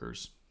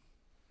coworkers?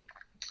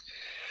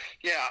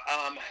 Yeah,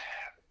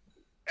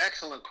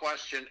 excellent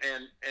question.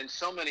 And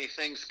so many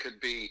things could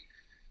be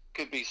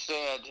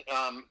said.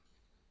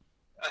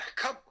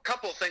 A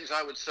couple of things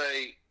I would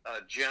say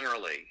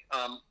generally.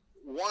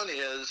 One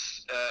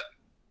is,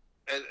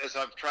 as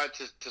I've tried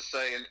to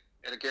say,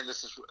 and again,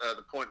 this is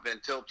the point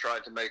Ben Till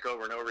tried to make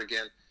over and over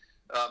again,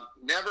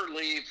 never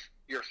leave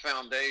your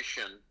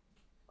foundation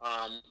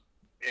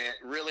and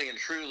really and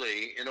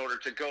truly in order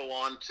to go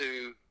on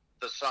to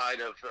the side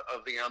of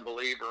the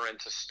unbeliever and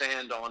to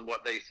stand on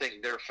what they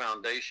think their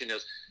foundation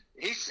is.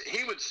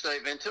 He would say,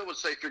 Van Til would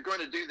say, if you're going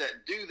to do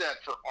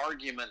that for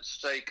argument's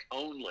sake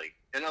only.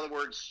 In other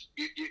words,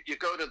 you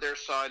go to their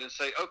side and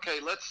say, okay,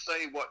 let's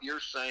say what you're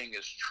saying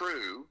is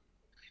true.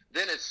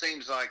 Then it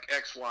seems like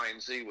X, Y,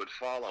 and Z would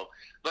follow.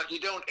 But you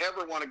don't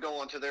ever want to go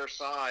onto their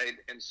side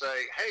and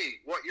say, hey,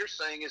 what you're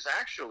saying is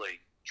actually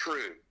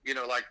true. You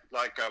know, like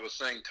I was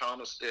saying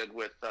Thomas did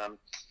with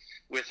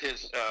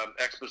his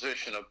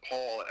exposition of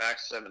Paul at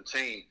Acts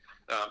 17.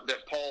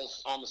 That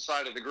Paul's on the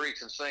side of the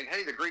Greeks and saying,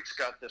 hey, the Greeks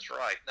got this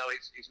right. No,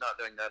 he's not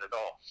doing that at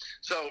all.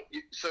 So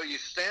you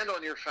stand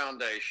on your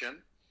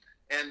foundation,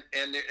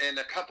 and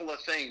a couple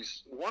of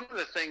things. One of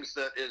the things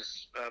that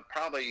is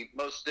probably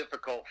most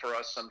difficult for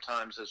us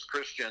sometimes as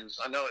Christians,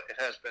 I know it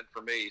has been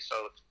for me,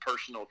 so it's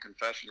personal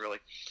confession really,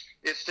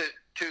 is to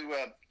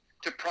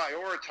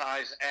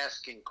prioritize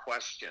asking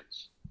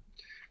questions.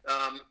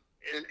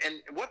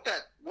 And what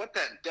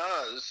that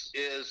does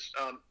is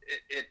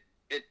it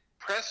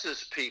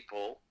presses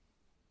people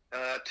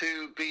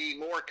to be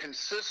more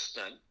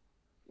consistent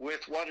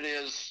with what it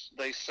is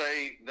they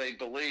say they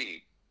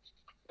believe.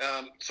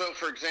 So,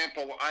 for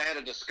example, I had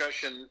a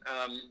discussion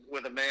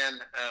with a man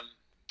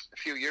a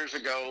few years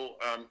ago,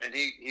 and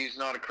he's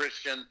not a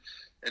Christian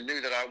and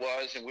knew that I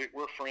was, and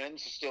we're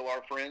friends, still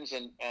are friends,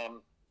 and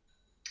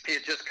he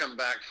had just come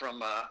back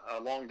from a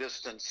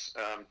long-distance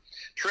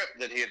trip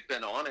that he had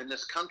been on. In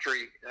this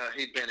country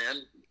he'd been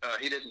in,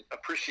 he didn't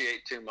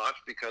appreciate too much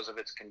because of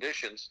its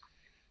conditions.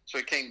 So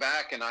he came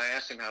back, and I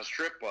asked him how his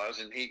trip was,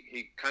 and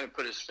he kind of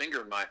put his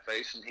finger in my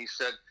face, and he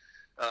said,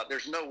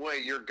 there's no way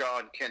your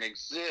God can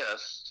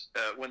exist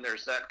when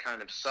there's that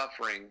kind of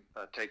suffering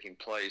taking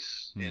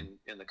place in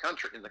the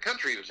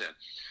country he was in.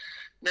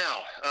 Now,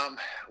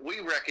 we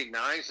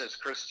recognize as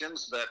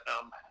Christians that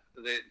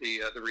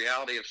the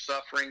reality of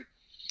suffering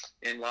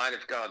in light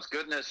of God's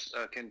goodness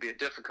can be a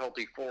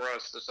difficulty for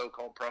us, the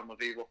so-called problem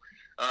of evil.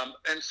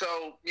 And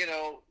so,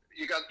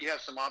 you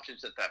have some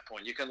options at that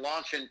point. You can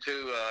launch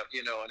into,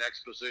 an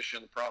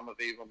exposition, the problem of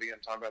evil, and begin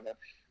to talk about that,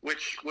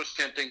 which was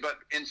tempting. But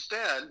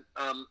instead,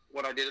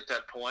 what I did at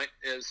that point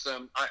is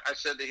I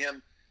said to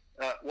him,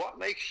 what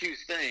makes you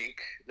think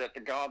that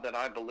the God that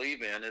I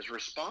believe in is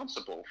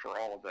responsible for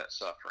all of that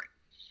suffering?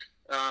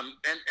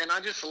 And I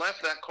just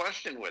left that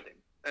question with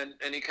him.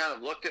 And he kind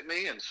of looked at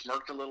me and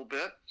smirked a little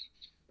bit.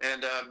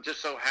 And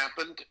just so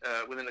happened,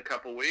 within a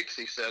couple of weeks,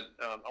 he said,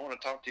 I want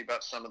to talk to you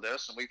about some of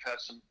this. And we've had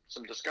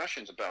some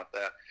discussions about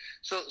that.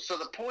 So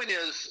the point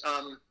is,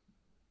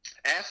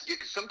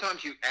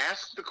 sometimes you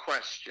ask the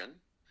question,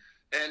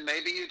 and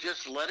maybe you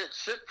just let it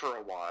sit for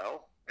a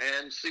while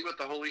and see what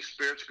the Holy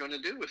Spirit's going to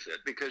do with it,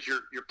 because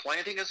you're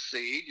planting a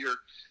seed,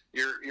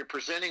 you're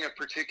presenting a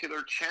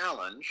particular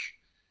challenge.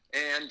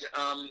 And,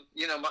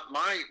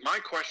 my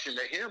question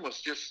to him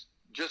was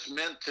just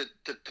meant to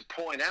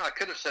point out. I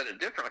could have said it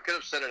different. I could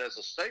have said it as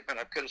a statement.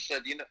 I could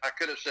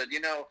have said,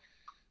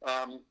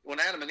 when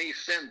Adam and Eve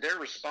sinned, they're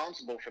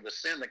responsible for the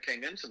sin that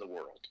came into the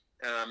world.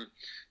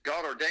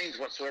 God ordains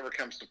whatsoever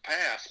comes to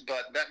pass,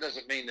 but that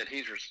doesn't mean that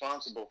he's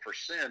responsible for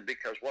sin,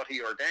 because what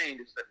he ordained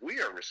is that we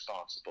are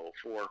responsible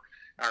for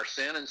our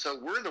sin. And so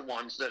we're the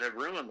ones that have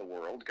ruined the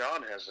world.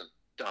 God hasn't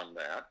done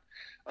that.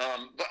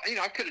 But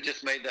I could have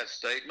just made that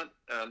statement,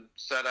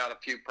 set out a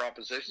few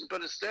propositions,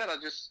 but instead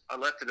I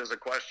left it as a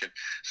question.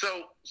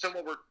 So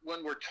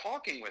when we're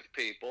talking with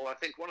people, I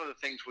think one of the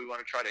things we want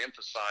to try to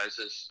emphasize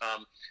is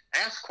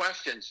ask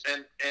questions,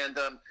 and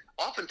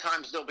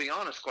oftentimes they'll be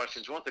honest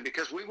questions, won't they?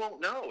 Because we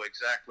won't know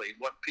exactly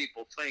what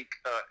people think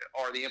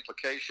are the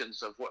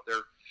implications of what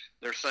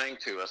they're saying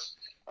to us.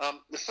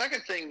 The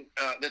second thing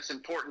that's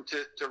important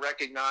to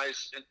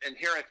recognize, and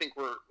here I think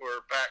we're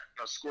back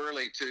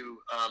squarely to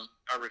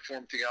our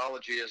Reformed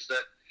theology, is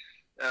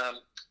that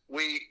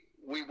we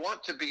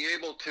want to be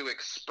able to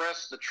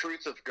express the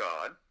truth of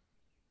God,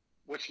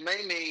 which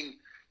may mean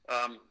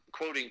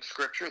quoting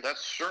Scripture.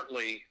 That's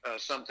certainly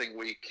something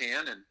we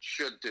can and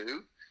should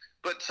do.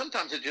 But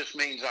sometimes it just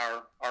means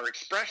our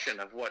expression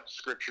of what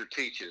Scripture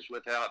teaches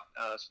without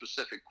a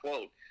specific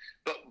quote.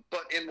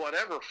 But in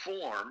whatever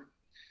form,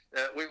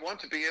 we want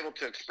to be able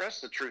to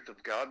express the truth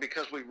of God,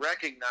 because we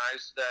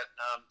recognize that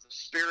the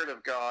Spirit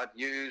of God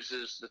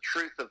uses the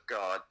truth of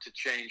God to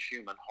change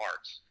human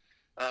hearts.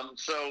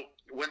 So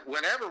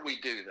whenever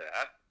we do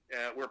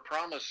that, we're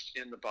promised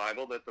in the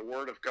Bible that the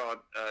Word of God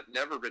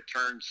never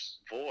returns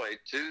void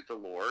to the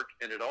Lord,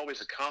 and it always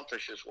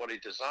accomplishes what he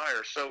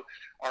desires. So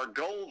our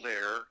goal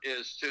there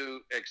is to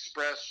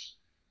express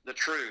the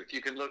truth.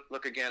 You can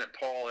look again at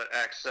Paul at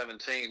Acts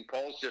 17.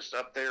 Paul's just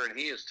up there, and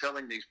he is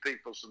telling these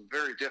people some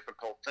very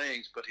difficult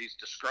things, but he's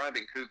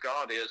describing who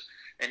God is,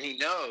 and he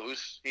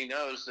knows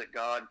that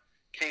God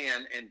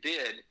can and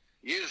did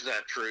use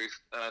that truth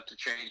to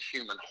change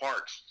human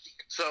hearts.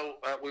 So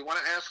we want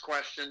to ask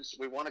questions.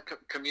 We want to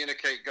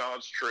communicate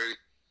God's truth.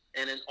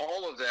 And in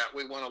all of that,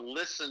 we want to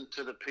listen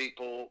to the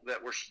people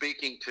that we're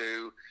speaking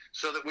to,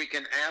 so that we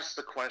can ask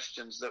the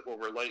questions that will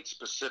relate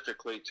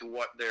specifically to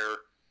what their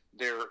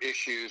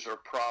issues or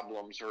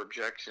problems or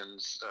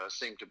objections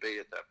seem to be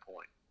at that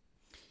point.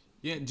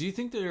 Yeah, do you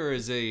think there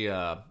is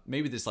a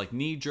maybe this like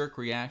knee-jerk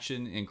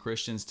reaction in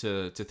Christians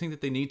to think that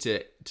they need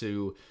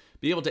to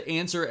be able to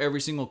answer every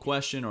single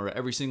question or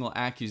every single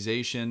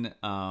accusation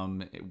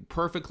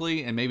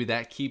perfectly, and maybe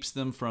that keeps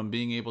them from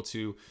being able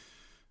to,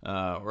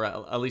 or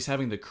at least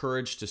having the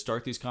courage to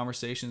start these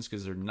conversations,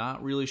 because they're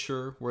not really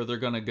sure where they're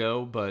going to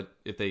go? But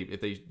if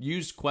they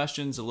use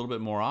questions a little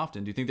bit more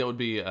often, do you think that would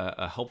be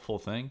a helpful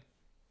thing?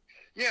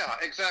 Yeah,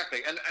 exactly,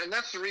 and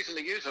that's the reason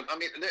to use them. I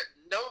mean,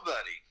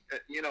 nobody,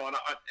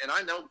 and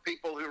I know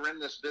people who are in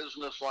this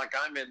business like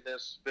I'm in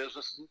this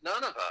business.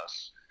 None of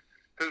us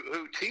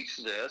who teach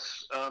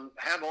this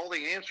have all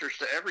the answers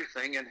to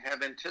everything and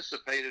have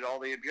anticipated all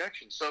the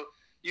objections. So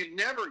you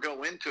never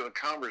go into a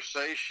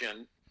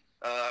conversation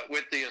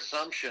with the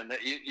assumption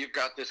that you've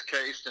got this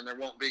case and there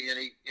won't be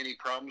any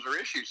problems or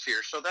issues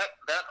here. So that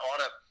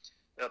ought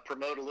to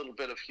promote a little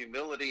bit of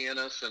humility in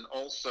us, and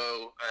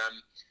also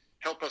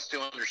help us to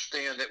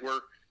understand that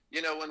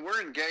when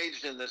we're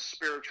engaged in this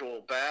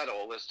spiritual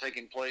battle that's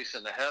taking place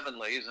in the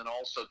heavenlies and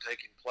also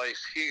taking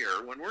place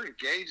here, when we're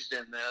engaged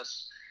in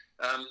this,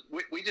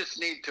 We just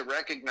need to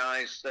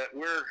recognize that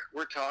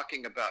we're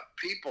talking about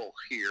people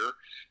here,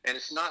 and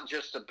it's not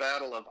just a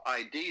battle of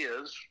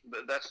ideas.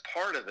 But that's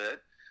part of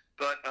it.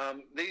 But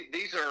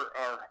these are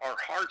our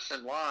hearts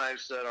and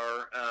lives that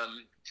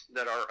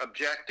are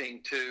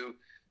objecting to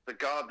the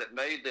God that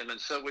made them,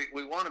 and so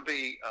we want to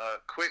be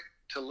quick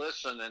to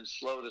listen and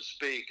slow to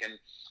speak.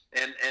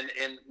 And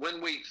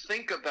when we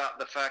think about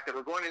the fact that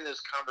we're going into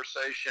this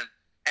conversation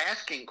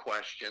asking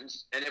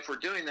questions, and if we're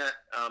doing that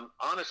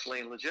honestly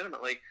and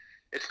legitimately,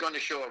 it's going to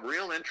show a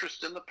real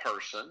interest in the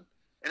person,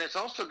 and it's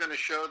also going to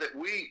show that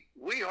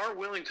we are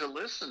willing to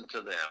listen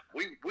to them.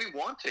 We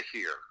want to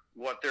hear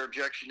what their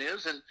objection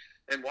is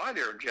and why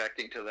they're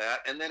objecting to that.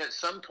 And then at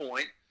some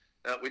point,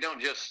 we don't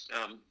just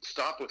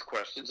stop with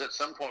questions. At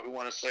some point, we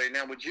want to say,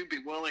 now, would you be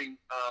willing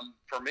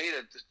for me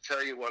to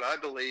tell you what I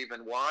believe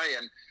and why,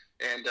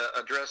 and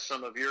address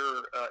some of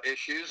your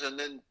issues, and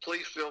then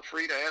please feel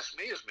free to ask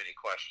me as many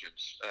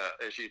questions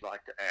as you'd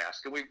like to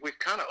ask. And we've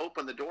kind of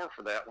opened the door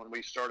for that when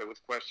we started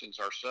with questions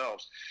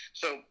ourselves.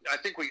 So I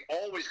think we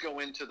always go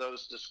into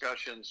those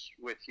discussions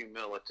with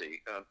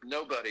humility.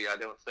 Nobody, I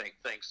don't think,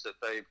 thinks that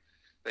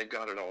they've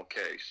got it all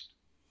cased.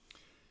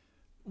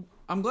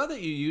 I'm glad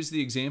that you used the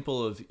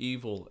example of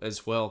evil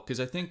as well, because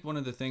I think one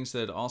of the things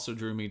that also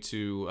drew me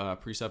to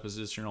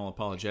presuppositional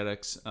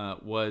apologetics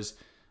was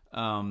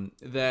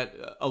that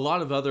a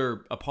lot of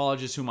other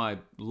apologists whom I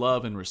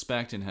love and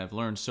respect and have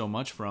learned so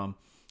much from,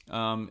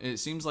 it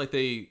seems like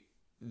they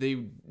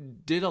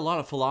did a lot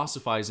of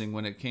philosophizing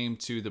when it came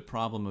to the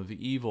problem of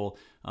evil,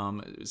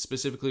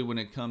 specifically when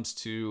it comes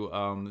to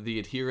the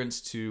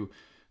adherence to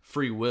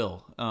free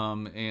will,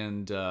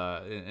 and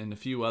a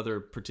few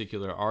other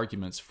particular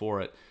arguments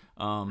for it.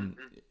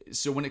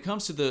 So when it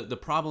comes to the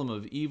problem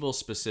of evil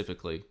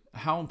specifically,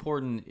 how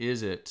important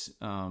is it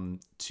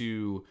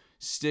to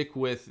stick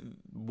with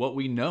what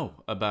we know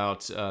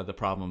about the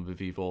problem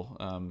of evil,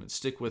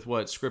 stick with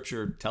what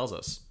Scripture tells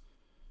us?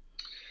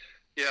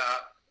 Yeah,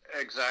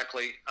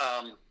 exactly.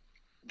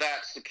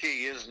 That's the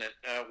key, isn't it?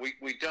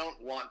 We don't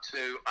want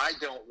to. I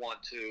don't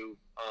want to.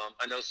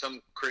 I know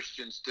some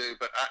Christians do,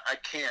 but I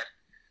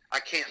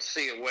can't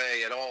see a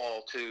way at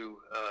all to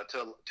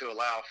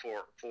allow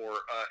for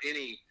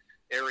any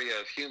area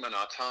of human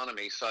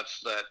autonomy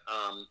such that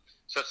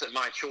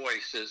my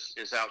choice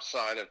is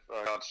outside of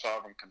God's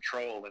sovereign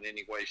control in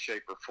any way,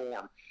 shape, or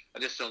form. I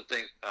just don't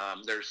think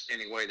there's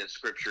any way that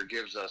Scripture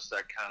gives us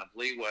that kind of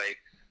leeway.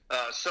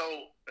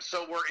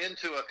 So we're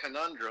into a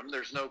conundrum.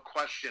 There's no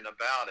question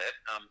about it.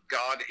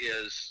 God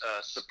is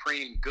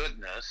supreme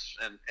goodness,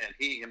 and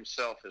He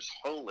Himself is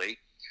holy.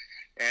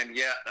 And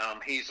yet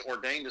He's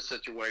ordained a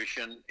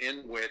situation in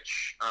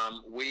which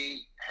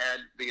we had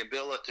the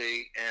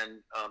ability and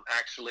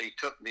actually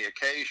took the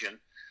occasion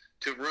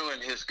to ruin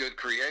His good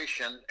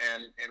creation,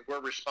 and we're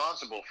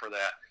responsible for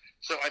that.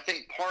 So I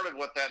think part of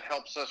what that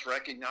helps us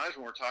recognize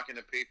when we're talking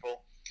to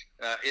people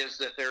is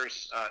that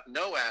there's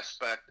no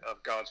aspect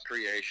of God's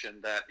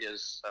creation that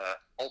is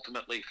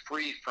ultimately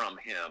free from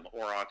Him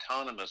or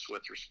autonomous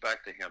with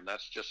respect to Him.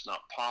 That's just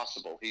not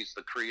possible. He's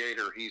the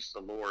Creator. He's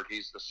the Lord.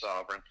 He's the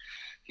Sovereign.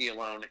 He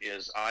alone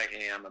is I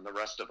am, and the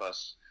rest of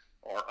us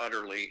are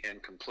utterly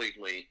and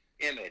completely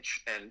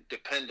image and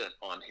dependent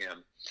on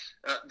Him.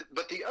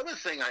 But the other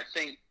thing I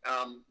think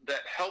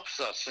that helps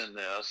us in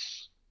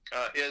this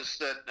is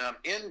that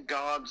in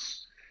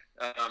God's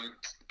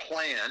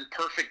plan,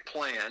 perfect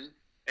plan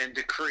and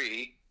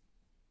decree,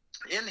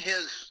 in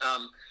His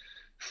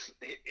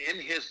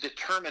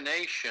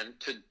determination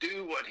to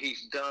do what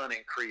He's done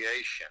in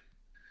creation,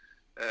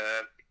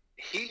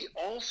 He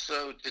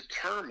also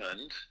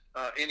determined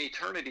in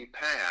eternity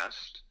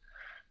past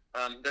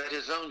that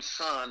His own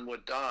Son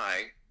would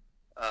die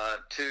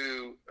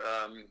to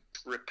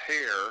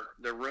repair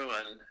the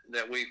ruin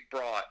that we've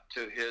brought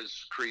to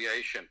His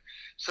creation.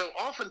 So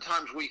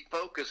oftentimes we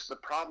focus the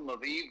problem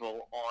of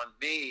evil on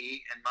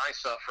me and my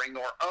suffering,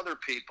 or other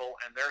people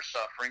and their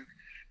suffering,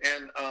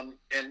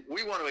 and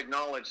we want to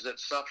acknowledge that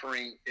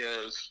suffering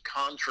is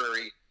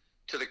contrary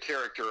to the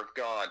character of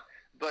God.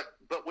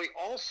 But we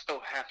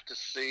also have to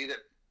see that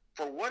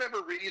for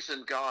whatever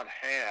reason God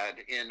had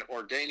in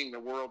ordaining the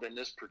world in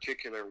this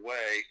particular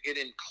way, it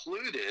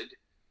included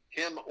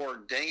Him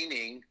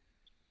ordaining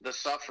the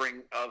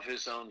suffering of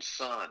His own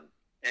Son.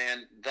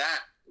 And that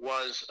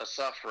was a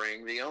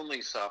suffering, the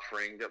only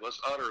suffering, that was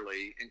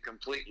utterly and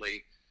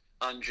completely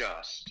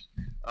unjust,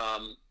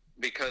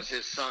 because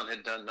His Son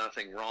had done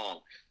nothing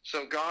wrong.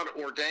 So God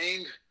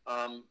ordained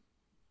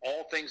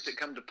all things that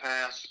come to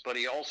pass, but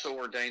He also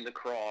ordained the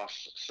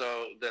cross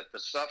so that the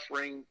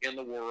suffering in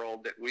the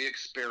world that we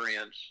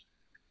experience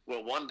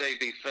will one day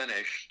be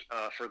finished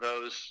for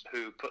those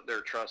who put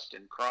their trust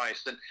in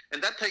Christ.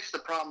 And that takes the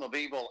problem of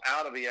evil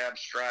out of the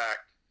abstract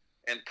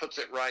and puts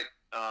it right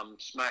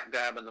smack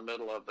dab in the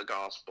middle of the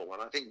gospel.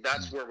 And I think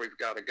that's where we've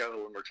got to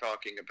go when we're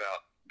talking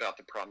about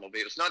the problem of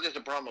evil. It's not just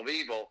a problem of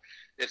evil,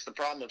 it's the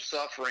problem of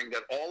suffering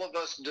that all of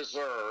us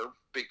deserve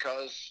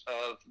because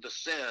of the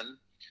sin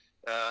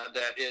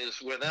that is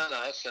within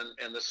us,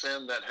 and the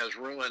sin that has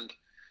ruined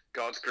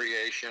God's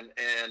creation.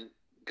 And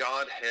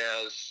God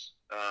has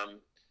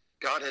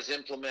God has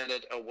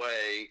implemented a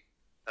way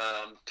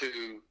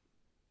to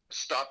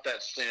stop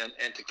that sin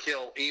and to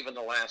kill even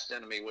the last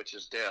enemy, which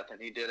is death.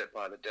 And he did it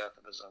by the death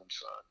of his own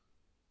son.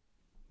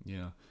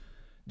 Yeah.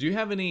 Do you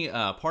have any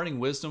parting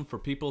wisdom for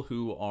people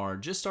who are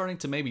just starting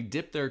to maybe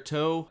dip their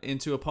toe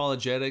into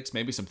apologetics?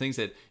 Maybe some things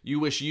that you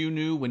wish you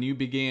knew when you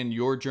began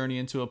your journey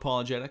into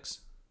apologetics?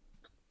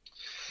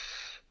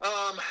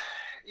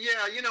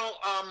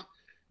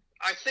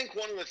 I think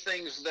one of the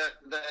things that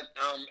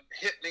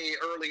hit me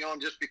early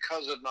on, just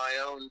because of my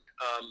own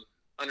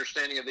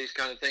understanding of these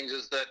kind of things,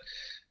 is that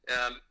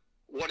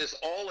what is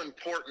all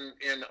important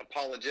in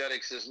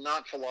apologetics is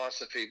not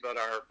philosophy, but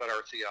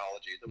our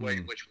theology, the way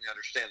in which we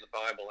understand the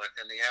Bible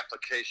and the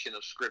application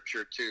of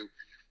Scripture to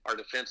our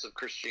defense of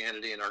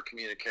Christianity and our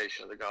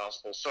communication of the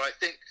gospel. So I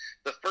think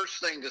the first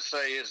thing to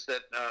say is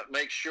that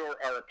make sure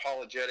our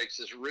apologetics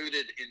is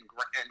rooted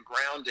and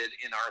grounded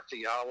in our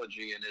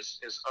theology, and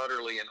is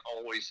utterly and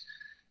always,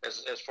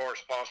 as far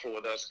as possible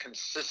with us,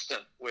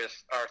 consistent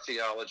with our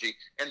theology.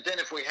 And then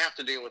if we have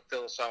to deal with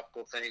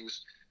philosophical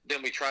things,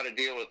 then we try to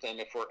deal with them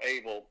if we're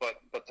able. But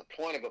the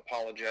point of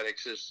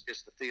apologetics is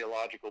the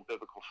theological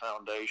biblical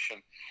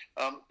foundation.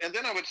 And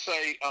then I would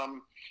say,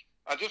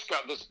 I just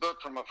got this book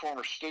from a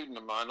former student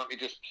of mine. Let me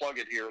just plug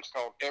it here. It's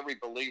called Every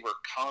Believer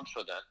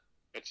Confident.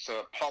 It's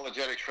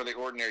Apologetics for the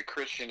Ordinary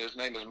Christian. His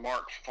name is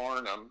Mark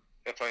Farnham,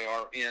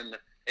 Farnham.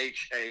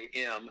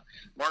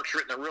 Mark's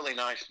written a really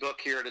nice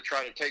book here to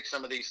try to take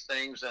some of these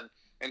things and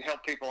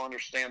help people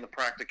understand the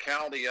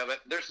practicality of it.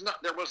 There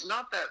was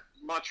not that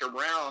much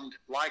around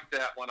like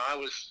that when I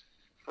was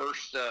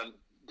first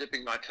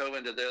dipping my toe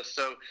into this.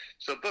 So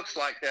books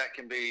like that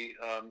can be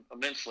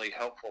immensely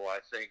helpful, I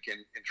think,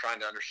 in trying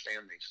to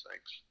understand these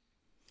things.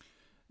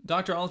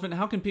 Dr. Oliphint,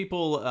 how can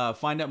people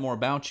find out more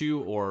about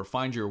you or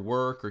find your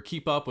work or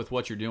keep up with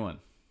what you're doing?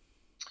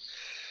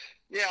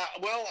 Yeah,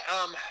 well,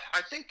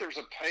 I think there's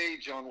a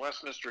page on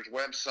Westminster's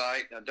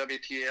website,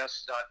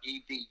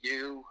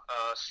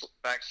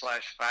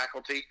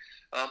 wts.edu/faculty.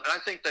 And I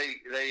think they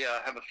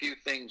have a few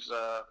things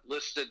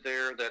listed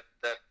there that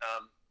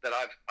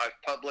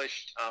I've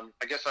published.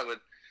 I guess if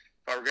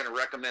I were going to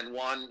recommend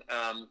one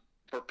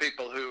for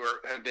people who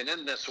have been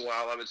in this a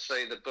while, I would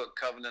say the book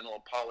Covenantal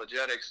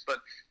Apologetics.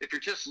 But if you're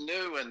just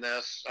new in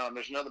this,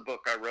 there's another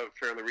book I wrote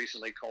fairly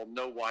recently called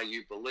Know Why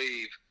You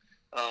Believe.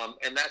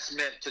 And that's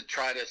meant to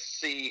try to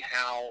see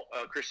how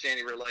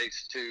Christianity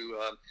relates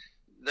to,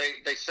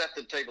 they set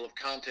the table of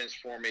contents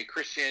for me,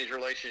 Christianity's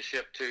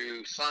relationship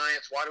to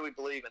science. Why do we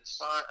believe in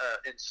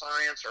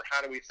science, or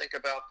how do we think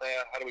about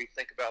that? How do we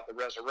think about the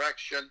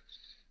resurrection?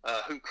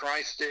 Who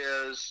Christ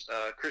is?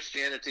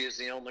 Christianity is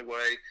the only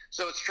way.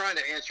 So it's trying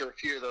to answer a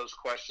few of those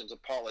questions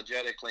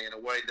apologetically in a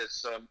way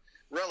that's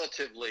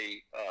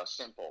relatively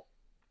simple.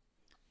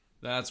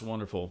 That's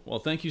wonderful. Well,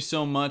 thank you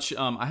so much.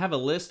 I have a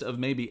list of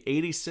maybe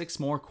 86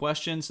 more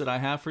questions that I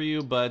have for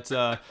you, but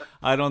I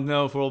don't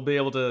know if we'll be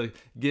able to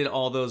get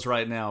all those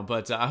right now.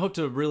 But I hope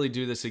to really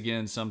do this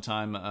again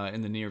sometime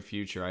in the near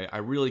future. I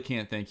really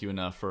can't thank you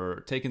enough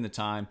for taking the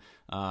time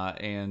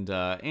and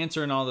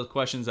answering all the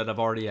questions that I've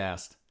already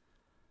asked.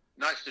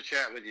 Nice to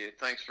chat with you.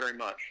 Thanks very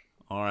much.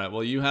 All right.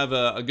 Well, you have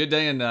a good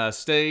day and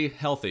stay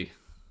healthy.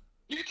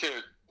 You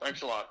too.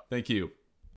 Thanks a lot. Thank you.